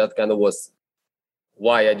with it. That kind of was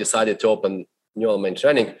why I decided to open New Element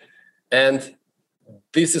Training. And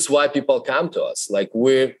this is why people come to us.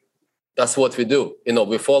 That's what we do.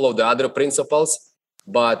 We follow the other principles,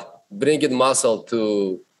 but bringing muscle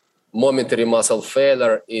to momentary muscle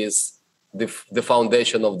failure is the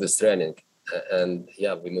foundation of this training. And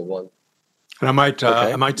we move on. And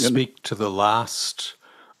I might speak to the last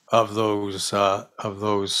of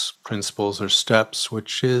those principles or steps,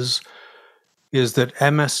 which is that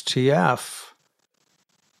MSTF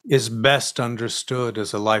is best understood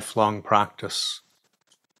as a lifelong practice.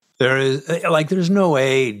 There's no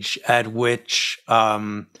age at which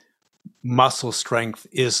muscle strength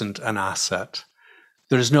isn't an asset.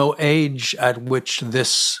 There's no age at which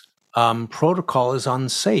this protocol is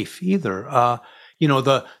unsafe either.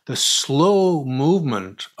 The slow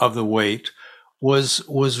movement of the weight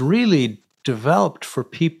was really developed for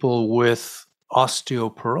people with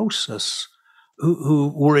osteoporosis,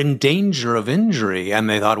 who were in danger of injury, and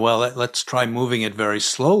they thought, well, let's try moving it very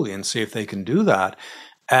slowly and see if they can do that.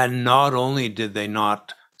 And not only did they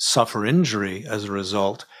not suffer injury as a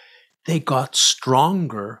result, they got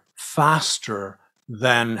stronger faster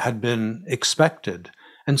than had been expected.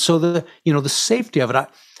 And so the safety of it,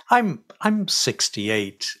 I'm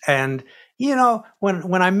 68, and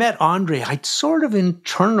when I met Andre, I'd sort of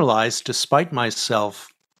internalized, despite myself,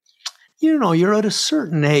 you're at a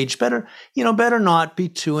certain age, better not be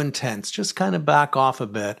too intense, just kind of back off a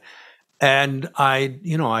bit. And I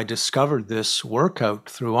discovered this workout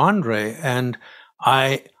through Andre, and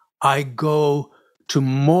I go to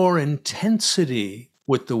more intensity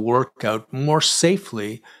with the workout more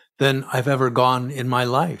safely than I've ever gone in my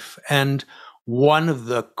life. And one of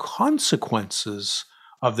the consequences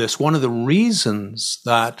of this, one of the reasons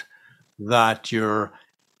that you're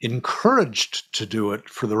encouraged to do it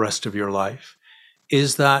for the rest of your life,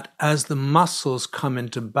 is that as the muscles come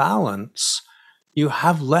into balance, you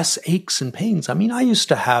have less aches and pains. I mean, I used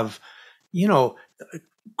to have,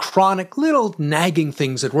 chronic little nagging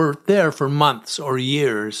things that were there for months or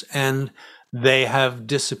years, and they have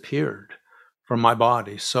disappeared from my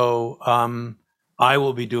body. So I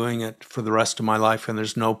will be doing it for the rest of my life, and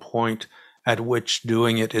there's no point at which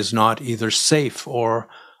doing it is not either safe or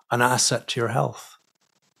an asset to your health.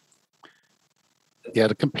 Yeah,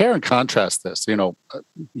 to compare and contrast this,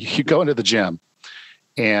 you go into the gym,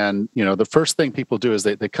 and the first thing people do is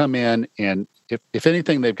they come in, and if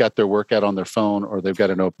anything, they've got their workout on their phone or they've got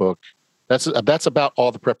a notebook. That's about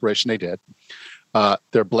all the preparation they did.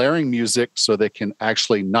 They're blaring music so they can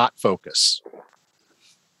actually not focus.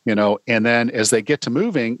 And then as they get to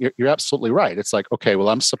moving, you're absolutely right. It's like, okay, well,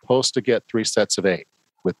 I'm supposed to get 3 sets of 8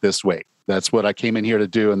 with this weight. That's what I came in here to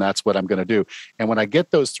do, and that's what I'm going to do. And when I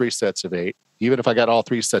get those 3 sets of 8, even if I got all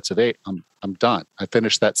 3 sets of 8, I'm done. I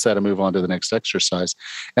finish that set and move on to the next exercise.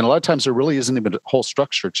 And a lot of times there really isn't even a whole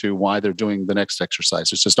structure to why they're doing the next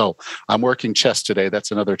exercise. It's just, I'm working chest today.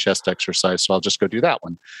 That's another chest exercise, so I'll just go do that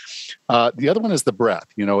one. The other one is the breath.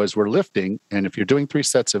 as we're lifting, and if you're doing 3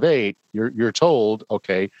 sets of 8, you're told,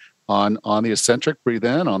 okay, on the eccentric, breathe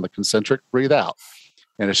in, on the concentric, breathe out.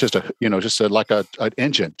 And it's just like an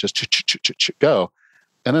engine, just go.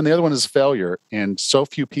 And then the other one is failure. And so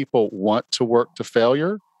few people want to work to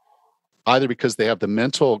failure, either because they have the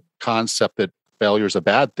mental concept that failure is a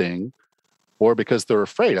bad thing, or because they're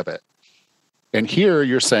afraid of it. And here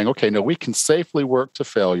you're saying, okay, no, we can safely work to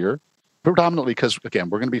failure, predominantly because,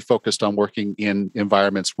 again, we're going to be focused on working in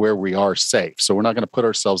environments where we are safe. So we're not going to put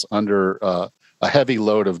ourselves under a heavy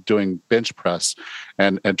load of doing bench press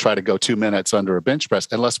and try to go 2 minutes under a bench press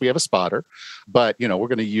unless we have a spotter. But, we're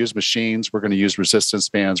going to use machines. We're going to use resistance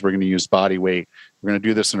bands. We're going to use body weight. We're going to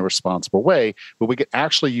do this in a responsible way. But we can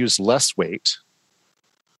actually use less weight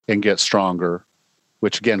and get stronger,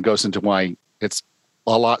 which, again, goes into why it's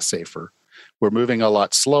a lot safer. We're moving a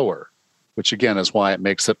lot slower, which, again, is why it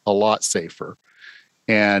makes it a lot safer.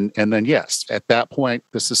 And then, yes, at that point,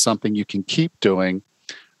 this is something you can keep doing.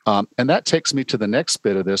 And that takes me to the next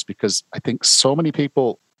bit of this, because I think so many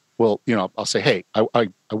people will, I'll say, hey, I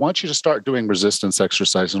want you to start doing resistance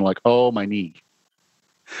exercise. And like, oh, my knee,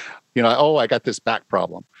 I got this back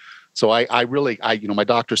problem. So I really, my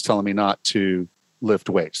doctor's telling me not to lift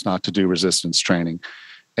weights, not to do resistance training.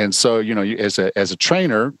 And so, as a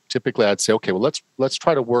trainer, typically I'd say, okay, well, let's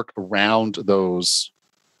try to work around those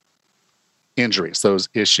injuries, those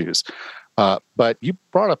issues. But you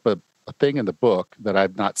brought up a thing in the book that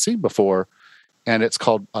I've not seen before, and it's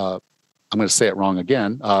called, I'm going to say it wrong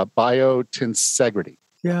again, biotensegrity.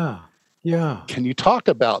 Yeah. Can you talk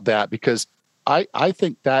about that? Because I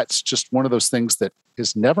think that's just one of those things that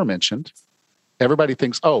is never mentioned. Everybody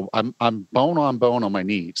thinks, oh, I'm bone on my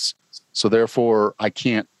knees, so therefore I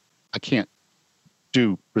can't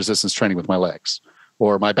do resistance training with my legs,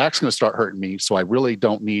 or my back's going to start hurting me, so I really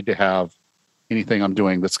don't need to have anything I'm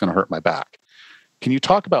doing that's going to hurt my back. Can you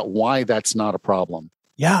talk about why that's not a problem?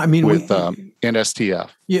 Yeah, I mean, with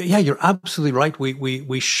NSTF. Yeah, you're absolutely right.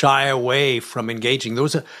 We shy away from engaging. There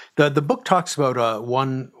was the book talks about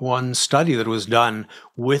one study that was done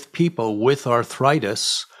with people with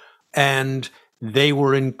arthritis, and they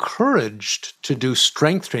were encouraged to do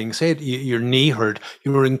strength training. Say your knee hurt,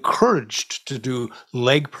 you were encouraged to do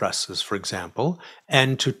leg presses, for example,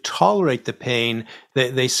 and to tolerate the pain.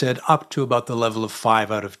 They said up to about the level of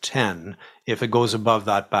 5 out of 10. If it goes above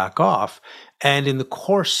that, back off. And in the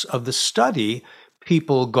course of the study,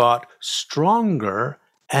 people got stronger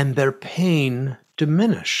and their pain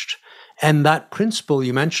diminished. And that principle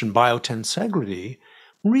you mentioned, biotensegrity,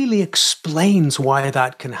 really explains why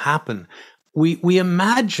that can happen. we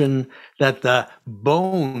imagine that the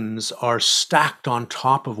bones are stacked on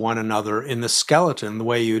top of one another in the skeleton, the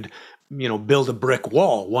way you'd, build a brick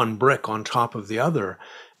wall, one brick on top of the other.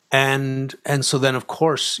 And so then, of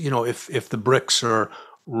course, if the bricks are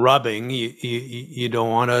rubbing, you don't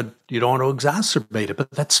want to exacerbate it.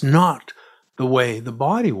 But that's not the way the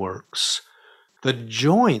body works. The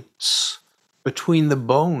joints between the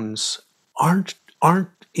bones aren't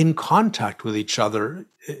in contact with each other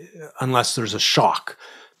unless there's a shock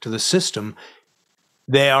to the system.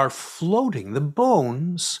 They are floating. The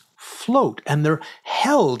bones float, and they're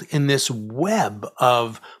held in this web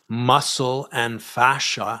of muscle and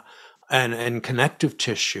fascia and connective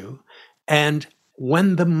tissue. And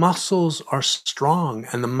when the muscles are strong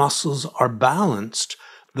and the muscles are balanced,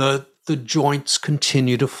 the joints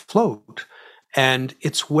continue to float. And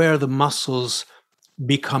it's where the muscles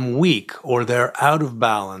become weak, or they're out of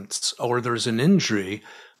balance, or there's an injury,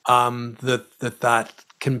 that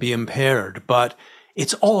can be impaired. But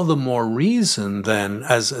it's all the more reason then,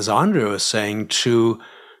 as Andre was saying, to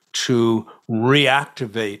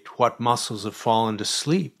reactivate what muscles have fallen to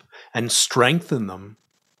sleep and strengthen them.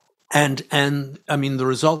 And I mean, the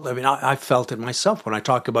result, I felt it myself when I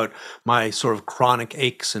talk about my sort of chronic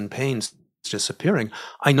aches and pains disappearing.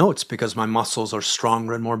 I know it's because my muscles are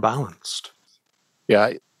stronger and more balanced.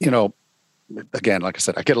 Yeah, again, like I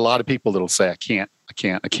said, I get a lot of people that'll say, I can't.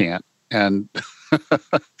 And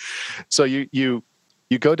so you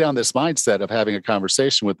go down this mindset of having a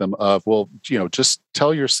conversation with them of, well, just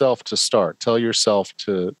tell yourself to start, tell yourself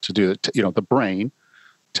to do it, the brain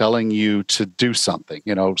telling you to do something,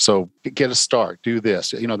 so get a start, do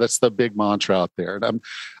this, that's the big mantra out there.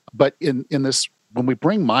 But in this, when we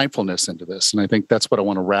bring mindfulness into this, and I think that's what I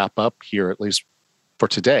want to wrap up here, at least for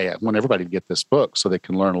today. I want everybody to get this book so they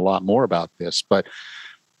can learn a lot more about this. But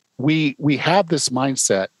we have this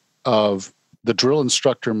mindset of the drill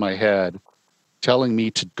instructor in my head telling me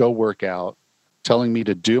to go work out, telling me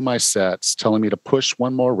to do my sets, telling me to push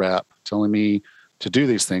one more rep, telling me to do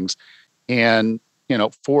these things. And,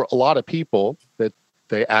 for a lot of people that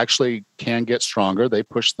they actually can get stronger, they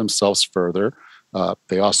push themselves further.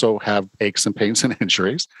 They also have aches and pains and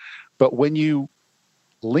injuries. But when you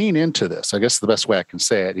lean into this, I guess the best way I can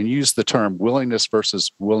say it, and use the term willingness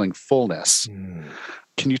versus willingfulness.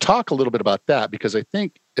 Can you talk a little bit about that? Because I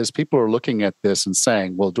think as people are looking at this and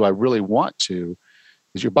saying, well, do I really want to?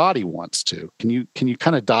 Is your body wants to? Can you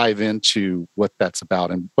kind of dive into what that's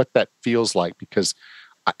about and what that feels like? Because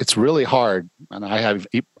it's really hard, and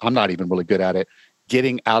I'm not even really good at it,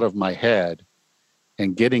 getting out of my head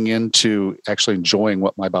and getting into actually enjoying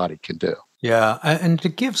what my body can do. Yeah, and to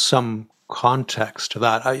give some context to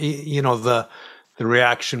that, the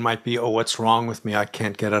reaction might be, oh, what's wrong with me? I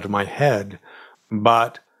can't get out of my head.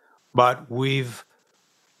 But we've,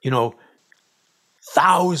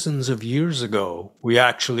 thousands of years ago, we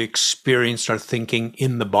actually experienced our thinking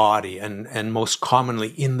in the body and most commonly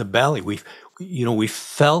in the belly. We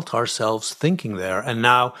felt ourselves thinking there, and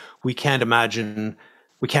now we can't imagine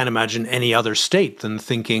any other state than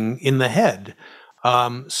thinking in the head.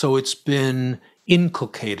 So it's been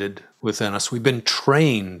inculcated within us. We've been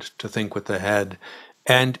trained to think with the head.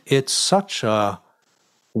 And it's such a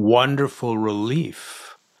wonderful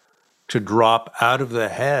relief to drop out of the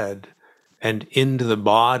head and into the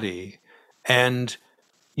body. And,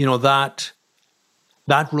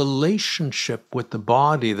 that relationship with the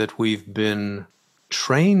body that we've been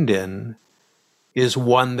trained in is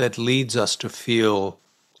one that leads us to feel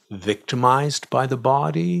victimized by the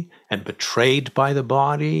body and betrayed by the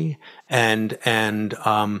body, and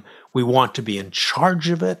we want to be in charge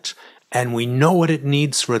of it, and we know what it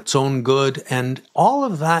needs for its own good, and all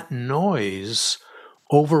of that noise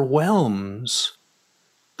overwhelms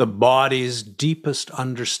the body's deepest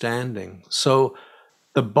understanding. So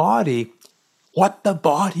what the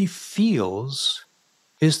body feels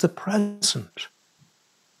is the present.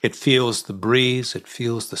 It feels the breeze, it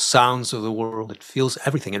feels the sounds of the world, it feels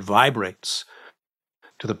everything, it vibrates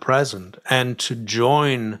to the present. And to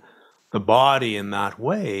join the body in that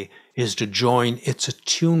way is to join its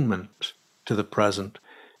attunement to the present.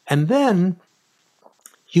 And then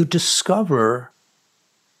you discover,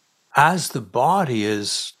 as the body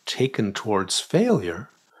is taken towards failure,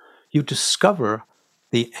 you discover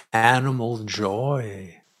the animal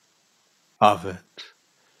joy of it.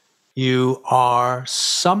 You are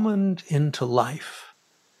summoned into life.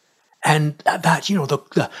 And that,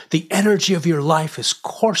 the energy of your life is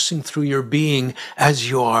coursing through your being as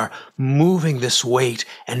you are moving this weight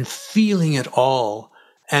and feeling it all.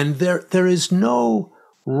 And there is no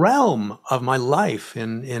realm of my life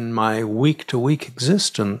in my week-to-week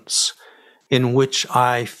existence in which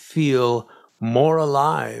I feel more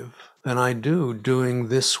alive than I do doing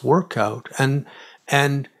this workout.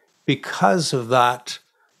 And because of that,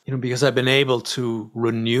 because I've been able to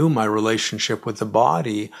renew my relationship with the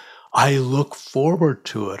body, I look forward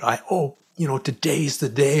to it. Today's the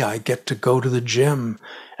day I get to go to the gym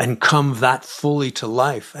and come that fully to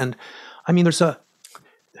life. And I mean, there's an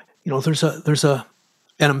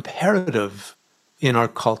imperative in our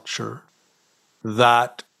culture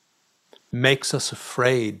that makes us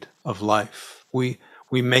afraid of life. We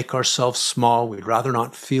make ourselves small. We'd rather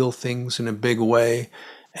not feel things in a big way.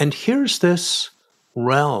 And here's this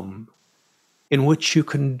realm in which you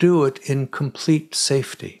can do it in complete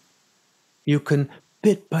safety. You can,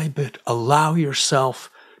 bit by bit, allow yourself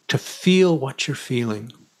to feel what you're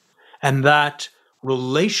feeling. And that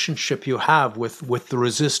relationship you have with the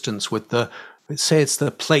resistance, say it's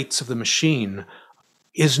the plates of the machine,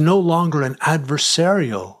 is no longer an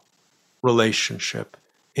adversarial relationship.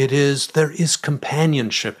 There is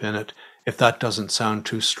companionship in it, if that doesn't sound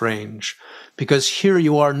too strange. Because here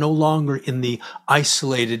you are no longer in the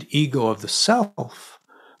isolated ego of the self,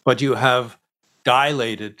 but you have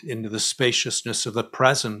dilated into the spaciousness of the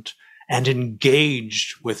present and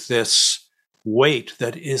engaged with this weight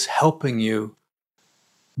that is helping you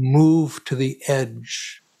move to the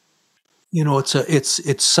edge.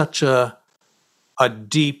 It's such a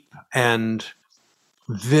deep and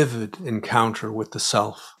vivid encounter with the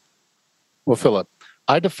self. Well, Philip,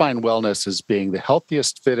 I define wellness as being the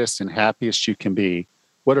healthiest, fittest, and happiest you can be.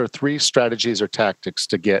 What are 3 strategies or tactics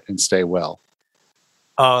to get and stay well?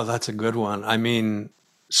 Oh, that's a good one. I mean,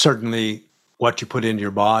 certainly what you put into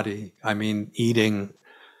your body. I mean, eating,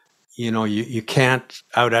 you can't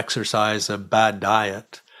out-exercise a bad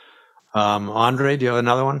diet. Andre, do you have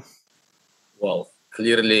another one? Well,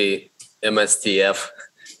 clearly MSTF,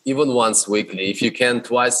 even once weekly. If you can,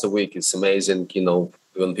 twice a week, it's amazing.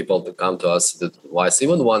 When people come to us twice,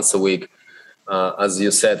 even once a week. As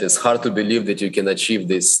you said, it's hard to believe that you can achieve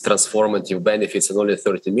these transformative benefits in only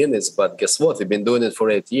 30 minutes. But guess what? We've been doing it for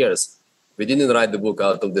 8 years. We didn't write the book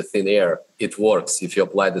out of the thin air. It works if you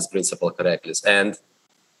apply this principle correctly. And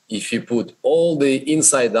if you put all the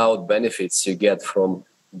inside-out benefits you get from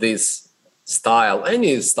this style,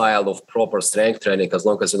 any style of proper strength training, as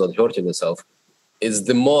long as you're not hurting yourself, is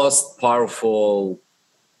the most powerful,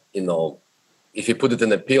 if you put it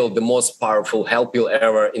in a pill, the most powerful health pill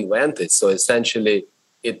ever invented. So essentially,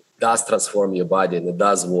 it does transform your body and it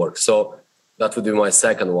does work. So that would be my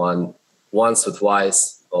second one, once or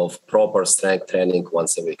twice of proper strength training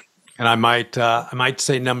once a week. And I might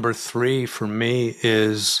say number 3 for me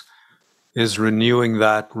is renewing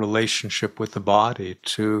that relationship with the body,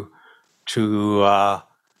 to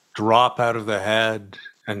drop out of the head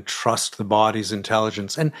and trust the body's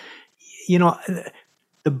intelligence. And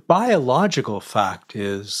the biological fact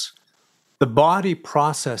is the body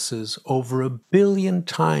processes over 1 billion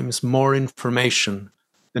times more information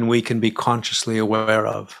than we can be consciously aware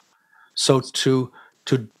of. So to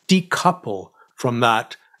decouple from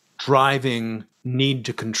that driving need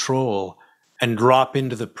to control and drop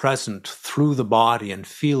into the present through the body and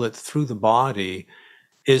feel it through the body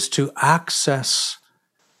is to access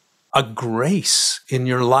a grace in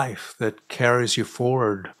your life that carries you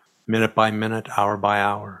forward minute by minute, hour by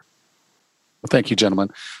hour. Well, thank you, gentlemen.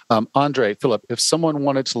 Andre, Philip, if someone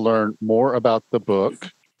wanted to learn more about the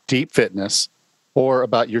book, Deep Fitness, or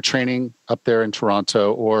about your training up there in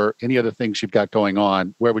Toronto, or any other things you've got going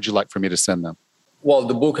on, where would you like for me to send them? Well,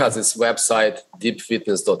 the book has its website,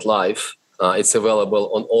 deepfitness.life. It's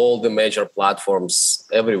available on all the major platforms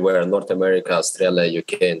everywhere, North America, Australia,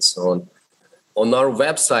 UK, and so on. On our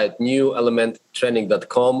website,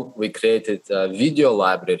 newelementtraining.com, we created a video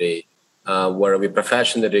library where we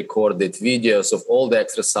professionally recorded videos of all the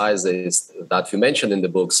exercises that we mentioned in the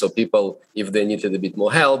book. So people, if they need a bit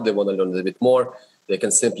more help, they want to learn a little bit more, they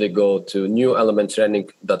can simply go to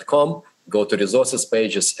newelementtraining.com, go to resources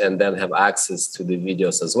pages, and then have access to the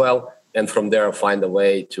videos as well. And from there, find a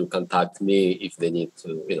way to contact me if they need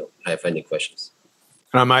to, have any questions.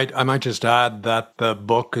 I might just add that the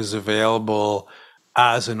book is available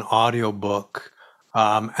as an audiobook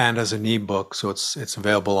and as an ebook, so it's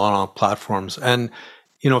available on all platforms. And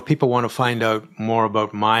if people want to find out more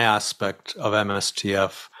about my aspect of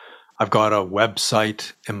MSTF, I've got a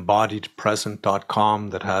website, embodiedpresent.com,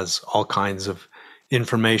 that has all kinds of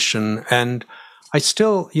information. And I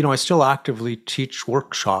still actively teach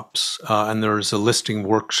workshops, and there's a listing of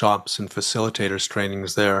workshops and facilitators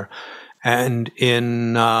trainings there. And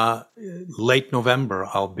in late November,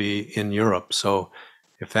 I'll be in Europe. So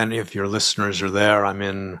if any of your listeners are there, I'm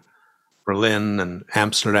in Berlin and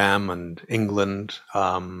Amsterdam and England.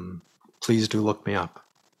 Please do look me up.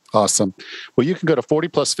 Awesome. Well, you can go to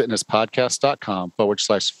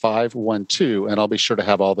 40plusfitnesspodcast.com/512, and I'll be sure to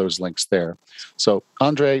have all those links there. So,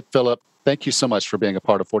 Andre, Philip, thank you so much for being a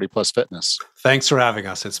part of 40 Plus Fitness. Thanks for having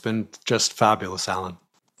us. It's been just fabulous, Alan.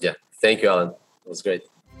 Yeah. Thank you, Alan. It was great.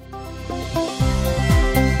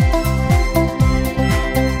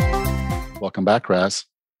 Welcome back, Raz.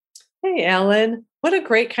 Hey, Alan. What a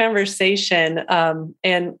great conversation,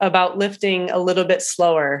 and about lifting a little bit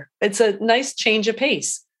slower. It's a nice change of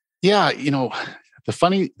pace. Yeah, the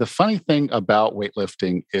funny thing about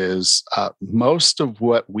weightlifting is most of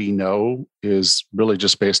what we know is really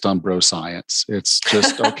just based on bro science. It's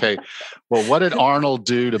just, okay, well, what did Arnold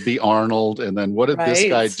do to be Arnold? And then what did this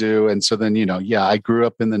guy do? And so then, I grew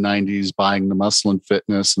up in the 90s buying the Muscle and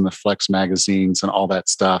Fitness and the Flex magazines and all that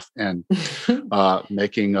stuff, and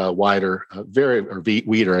making Weider,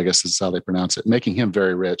 Weider, I guess is how they pronounce it, making him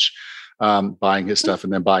very rich. Buying his stuff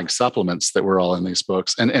and then buying supplements that were all in these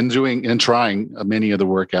books, and doing and trying many of the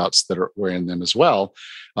workouts that were in them as well.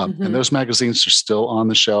 And those magazines are still on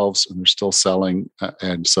the shelves and they're still selling.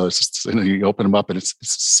 And so it's just, you open them up and it's the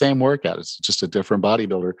same workout. It's just a different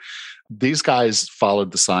bodybuilder. These guys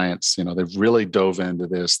followed the science. They've really dove into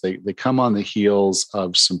this. They come on the heels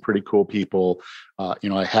of some pretty cool people.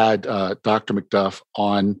 I had Dr. McDuff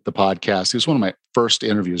on the podcast. He was one of my first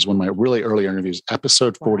interviews, one of my really early interviews,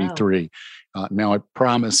 episode 43. Wow. Now, I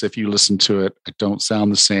promise if you listen to it, I don't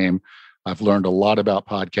sound the same. I've learned a lot about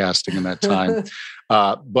podcasting in that time.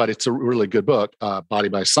 But it's a really good book, Body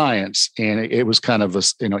by Science. And it was kind of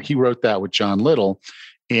he wrote that with John Little.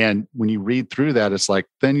 And when you read through that, it's like,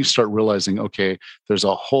 then you start realizing, okay, there's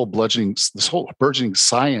this whole burgeoning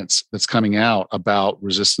science that's coming out about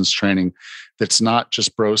resistance training. That's not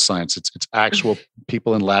just bro science. It's actual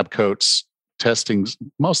people in lab coats testing,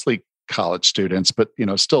 mostly college students, but,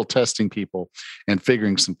 still testing people and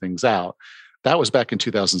figuring some things out. That was back in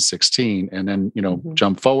 2016. And then,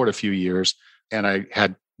 jump forward a few years, and I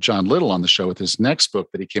had John Little on the show with his next book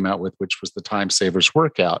that he came out with, which was The Time Savers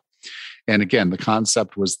Workout. And again, the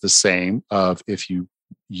concept was the same of if you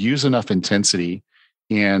use enough intensity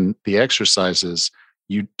in the exercises,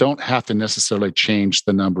 you don't have to necessarily change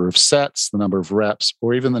the number of sets, the number of reps,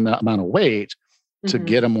 or even the amount of weight to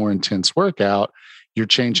get a more intense workout. You're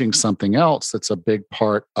changing something else that's a big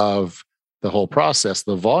part of the whole process,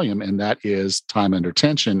 the volume, and that is time under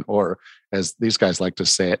tension, or as these guys like to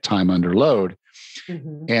say it, time under load.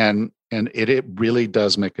 And it really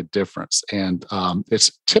does make a difference. And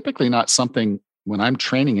it's typically not something, when I'm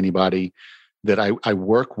training anybody, that I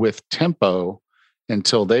work with tempo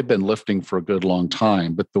until they've been lifting for a good long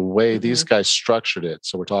time. But the way these guys structured it,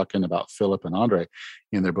 so we're talking about Philip and Andre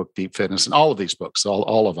in their book, Deep Fitness, and all of these books,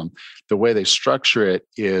 all of them, the way they structure it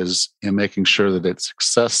is in making sure that it's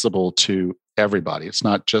accessible to everybody. It's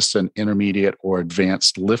not just an intermediate or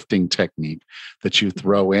advanced lifting technique that you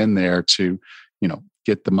throw in there to,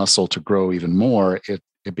 get the muscle to grow even more. It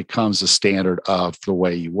becomes a standard of the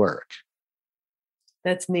way you work.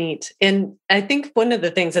 That's neat. And I think one of the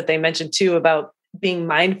things that they mentioned too about being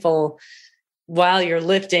mindful while you're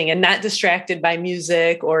lifting and not distracted by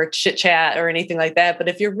music or chit chat or anything like that. But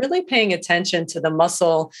if you're really paying attention to the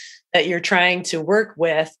muscle that you're trying to work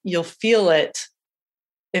with, you'll feel it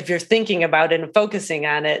if you're thinking about it and focusing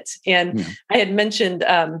on it. And I had mentioned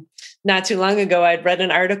not too long ago, I'd read an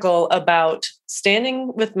article about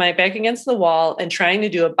standing with my back against the wall and trying to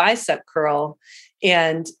do a bicep curl.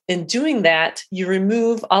 And in doing that, you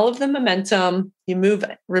remove all of the momentum, you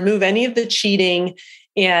remove any of the cheating.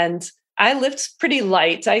 And I lift pretty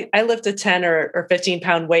light. I lift a 10 or 15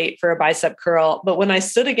 pound weight for a bicep curl. But when I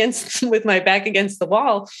stood with my back against the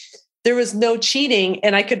wall, there was no cheating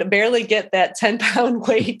and I could barely get that 10 pound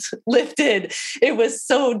weight lifted. It was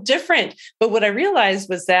so different. But what I realized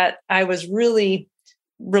was that I was really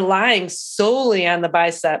relying solely on the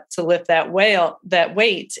bicep to lift that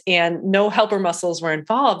weight, and no helper muscles were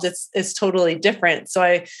involved. It's totally different. So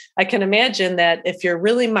I can imagine that if you're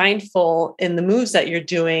really mindful in the moves that you're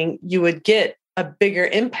doing, you would get a bigger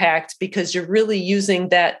impact because you're really using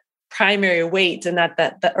that primary weight and not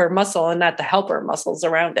or muscle and not the helper muscles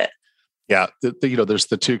around it. Yeah, there's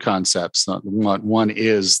the two concepts. One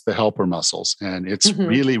is the helper muscles, and it's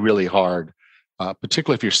really, really hard,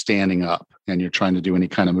 particularly if you're standing up and you're trying to do any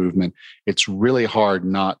kind of movement. It's really hard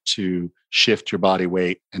not to shift your body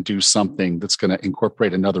weight and do something that's going to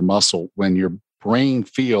incorporate another muscle when your brain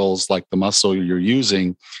feels like the muscle you're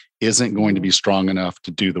using isn't going to be strong enough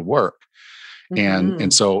to do the work.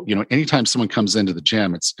 And so, anytime someone comes into the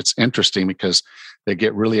gym, it's interesting because they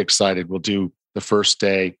get really excited. We'll do the first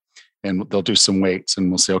day, and they'll do some weights and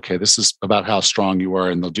we'll say, okay, this is about how strong you are.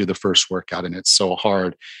 And they'll do the first workout and it's so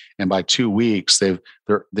hard. And by 2 weeks,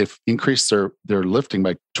 they've increased their lifting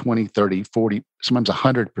by 20, 30, 40, sometimes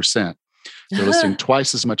 100%. They're lifting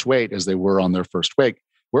twice as much weight as they were on their first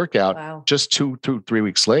workout. Wow. Just 2 to 3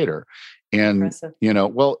 weeks later. And, Impressive.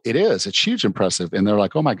 well, it's huge impressive. And they're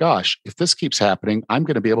like, oh my gosh, if this keeps happening, I'm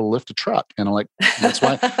going to be able to lift a truck. And I'm like, that's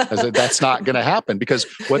why I said, that's not going to happen, because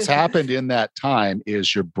what's happened in that time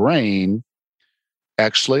is your brain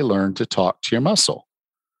actually learned to talk to your muscle.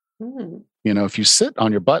 Mm. If you sit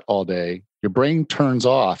on your butt all day, your brain turns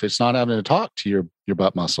off. It's not having to talk to your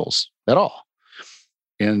butt muscles at all.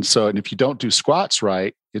 And if you don't do squats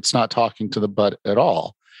right, it's not talking to the butt at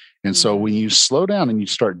all. And so when you slow down and you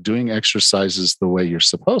start doing exercises the way you're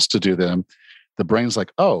supposed to do them, the brain's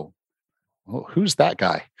like, oh, well, who's that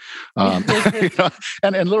guy?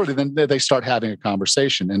 And literally then they start having a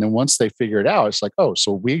conversation. And then once they figure it out, it's like, oh,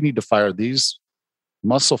 so we need to fire these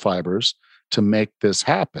muscle fibers to make this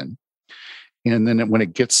happen. And then when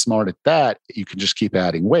it gets smart at that, you can just keep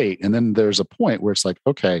adding weight. And then there's a point where it's like,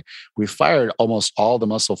 okay, we fired almost all the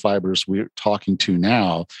muscle fibers we're talking to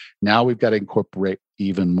now. Now we've got to incorporate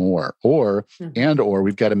even more, or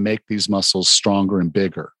we've got to make these muscles stronger and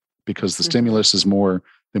bigger, because the stimulus is more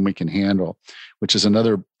than we can handle, which is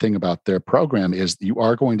another thing about their program, is you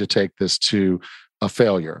are going to take this to a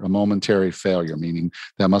failure, a momentary failure, meaning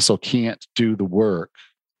that muscle can't do the work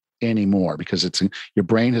anymore, because your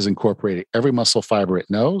brain has incorporated every muscle fiber it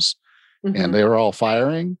knows, and they're all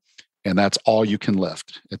firing, and that's all you can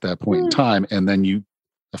lift at that point in time. And then you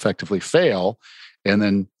effectively fail, and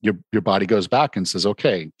then your body goes back and says,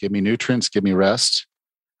 okay, give me nutrients, give me rest,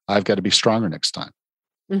 I've got to be stronger next time.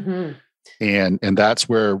 And that's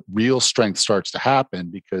where real strength starts to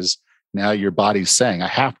happen, because now your body's saying, I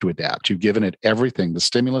have to adapt. You've given it everything, the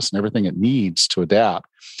stimulus and everything it needs to adapt.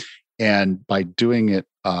 And by doing it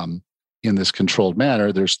in this controlled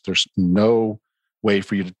manner, there's no way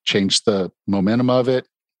for you to change the momentum of it,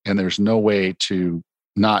 and there's no way to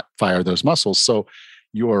not fire those muscles. So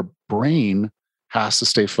your brain has to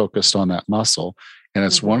stay focused on that muscle. And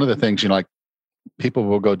it's one of the things, like people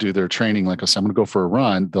will go do their training, like I said, I'm going to go for a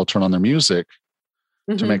run. They'll turn on their music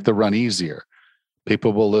to make the run easier.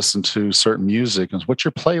 People will listen to certain music. And what's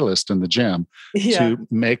your playlist in the gym to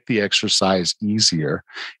make the exercise easier?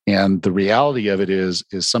 And the reality of it is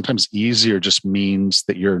sometimes easier just means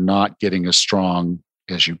that you're not getting as strong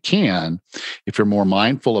as you can. If you're more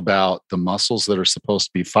mindful about the muscles that are supposed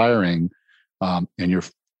to be firing, and you're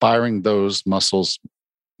firing those muscles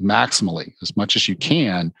maximally as much as you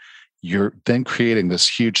can, you're then creating this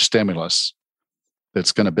huge stimulus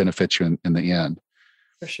that's going to benefit you in the end.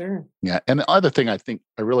 For sure. Yeah. And the other thing I think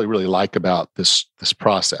I really, really like about this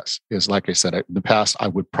process is, like I said, in the past, I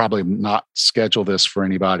would probably not schedule this for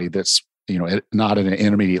anybody that's, not at an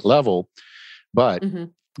intermediate level, but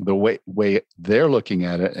the way they're looking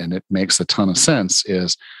at it, and it makes a ton of sense,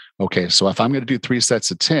 is, okay, so if I'm going to do 3 sets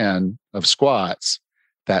of 10 of squats,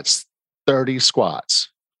 that's 30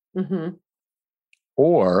 squats.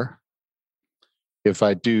 Or if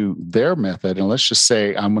I do their method, and let's just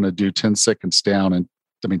say I'm going to do 10 seconds down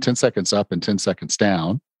 10 seconds up and 10 seconds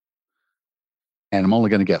down, and I'm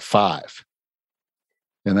only going to get 5.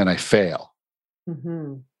 And then I fail.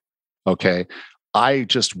 Okay. I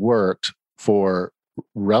just worked for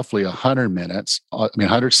roughly 100 minutes,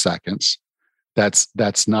 100 seconds.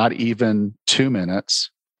 That's not even 2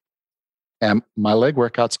 minutes. And my leg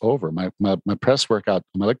workout's over. My press workout,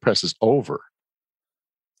 my leg press is over.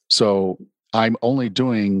 So I'm only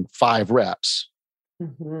doing 5 reps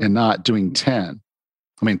and not doing 30.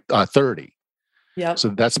 Yeah. So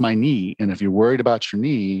that's my knee. And if you're worried about your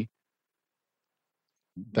knee,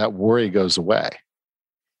 that worry goes away.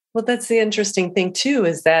 Well, that's the interesting thing too,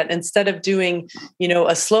 is that instead of doing,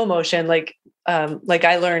 a slow motion, like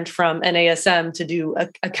I learned from NASM to do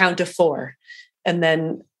a count of 4 and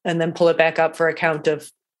then pull it back up for a count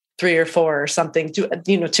of 3 or 4 or something.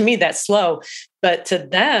 To me, that's slow, but to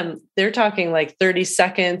them, they're talking like 30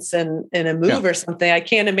 seconds in a move or something. I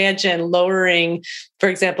can't imagine lowering, for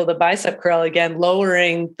example, the bicep curl again,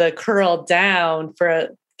 lowering the curl down for a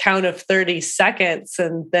count of 30 seconds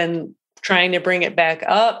and then trying to bring it back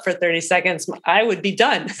up for 30 seconds. I would be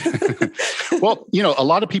done. Well, a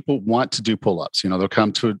lot of people want to do pull-ups. They'll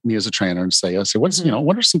come to me as a trainer and say,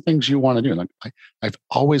 what are some things you want to do? Like, I've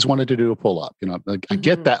always wanted to do a pull-up. I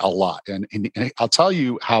get that a lot. And I'll tell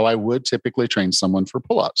you how I would typically train someone for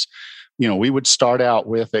pull-ups. We would start out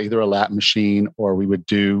with either a lat machine, or we would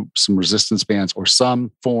do some resistance bands or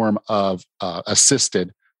some form of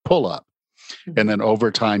assisted pull-up. And then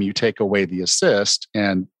over time, you take away the assist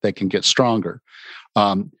and they can get stronger.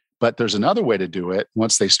 But there's another way to do it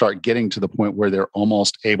once they start getting to the point where they're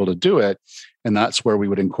almost able to do it. And that's where we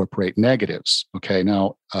would incorporate negatives. Okay.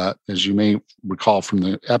 Now, as you may recall from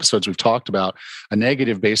the episodes we've talked about, a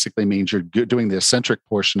negative basically means you're doing the eccentric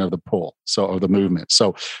portion of the pull, of the movement.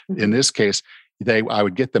 So in this case, I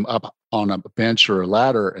would get them up on a bench or a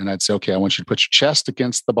ladder, and I'd say, okay, I want you to put your chest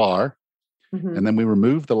against the bar. And then we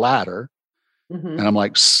remove the ladder. And I'm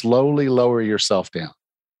like, slowly lower yourself down.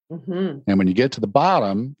 And when you get to the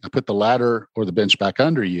bottom, I put the ladder or the bench back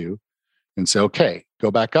under you and say, okay,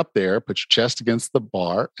 go back up there, put your chest against the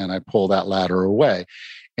bar, and I pull that ladder away.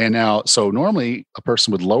 And now, so normally a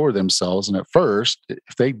person would lower themselves. And at first,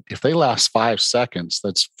 if they last 5 seconds,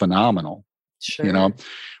 that's phenomenal. Sure.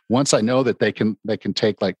 Once I know that they can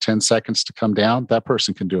take like 10 seconds to come down, that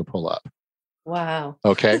person can do a pull-up. Wow.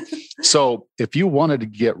 Okay. So if you wanted to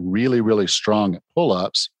get really, really strong at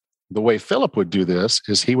pull-ups, the way Philip would do this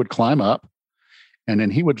is he would climb up and then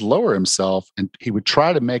he would lower himself and he would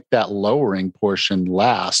try to make that lowering portion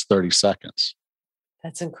last 30 seconds.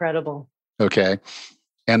 That's incredible. Okay.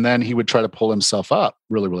 And then he would try to pull himself up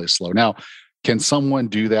really, really slow. Now, can someone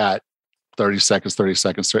do that 30 seconds?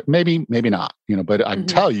 Maybe not, but I can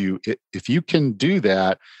tell you, if you can do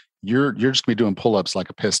that, you're just gonna be doing pull-ups like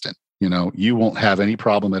a piston. You won't have any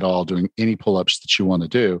problem at all doing any pull-ups that you want to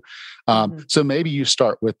do. So maybe you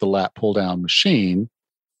start with the lat pull-down machine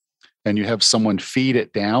and you have someone feed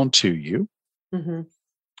it down to you,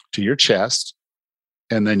 to your chest.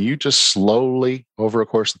 And then you just slowly, over a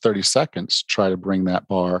course of 30 seconds, try to bring that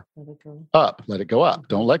bar up. Let it go up.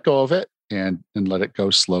 Don't let go of it and let it go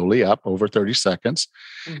slowly up over 30 seconds.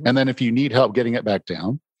 And then if you need help getting it back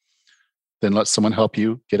down, then let someone help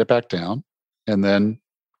you get it back down and then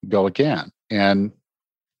go again. And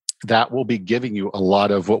that will be giving you a lot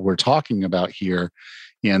of what we're talking about here,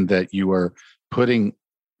 in that you are putting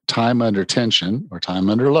time under tension or time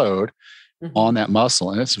under load on that muscle.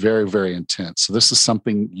 And it's very, very intense. So this is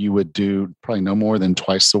something you would do probably no more than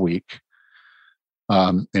twice a week.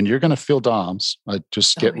 And you're going to feel DOMS.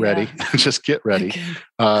 Just get ready. Just get ready.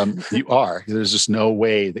 You are. There's just no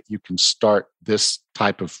way that you can start this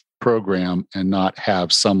type of program and not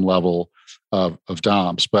have some level of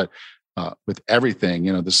DOMS. But with everything,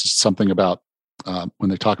 this is something about when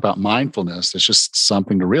they talk about mindfulness, it's just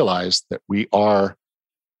something to realize that we are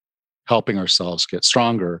helping ourselves get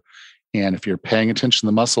stronger. And if you're paying attention to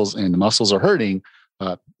the muscles and the muscles are hurting,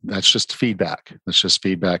 that's just feedback. That's just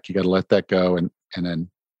feedback. You got to let that go and then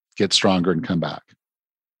get stronger and come back.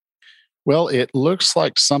 Well, it looks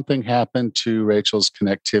like something happened to Rachel's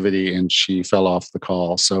connectivity and she fell off the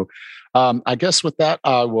call. So I guess with that,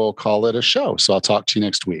 I will call it a show. So I'll talk to you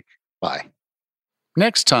next week. Bye.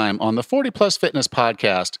 Next time on the 40 Plus Fitness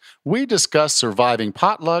Podcast, we discuss surviving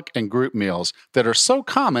potluck and group meals that are so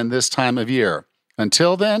common this time of year.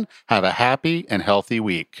 Until then, have a happy and healthy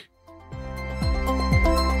week.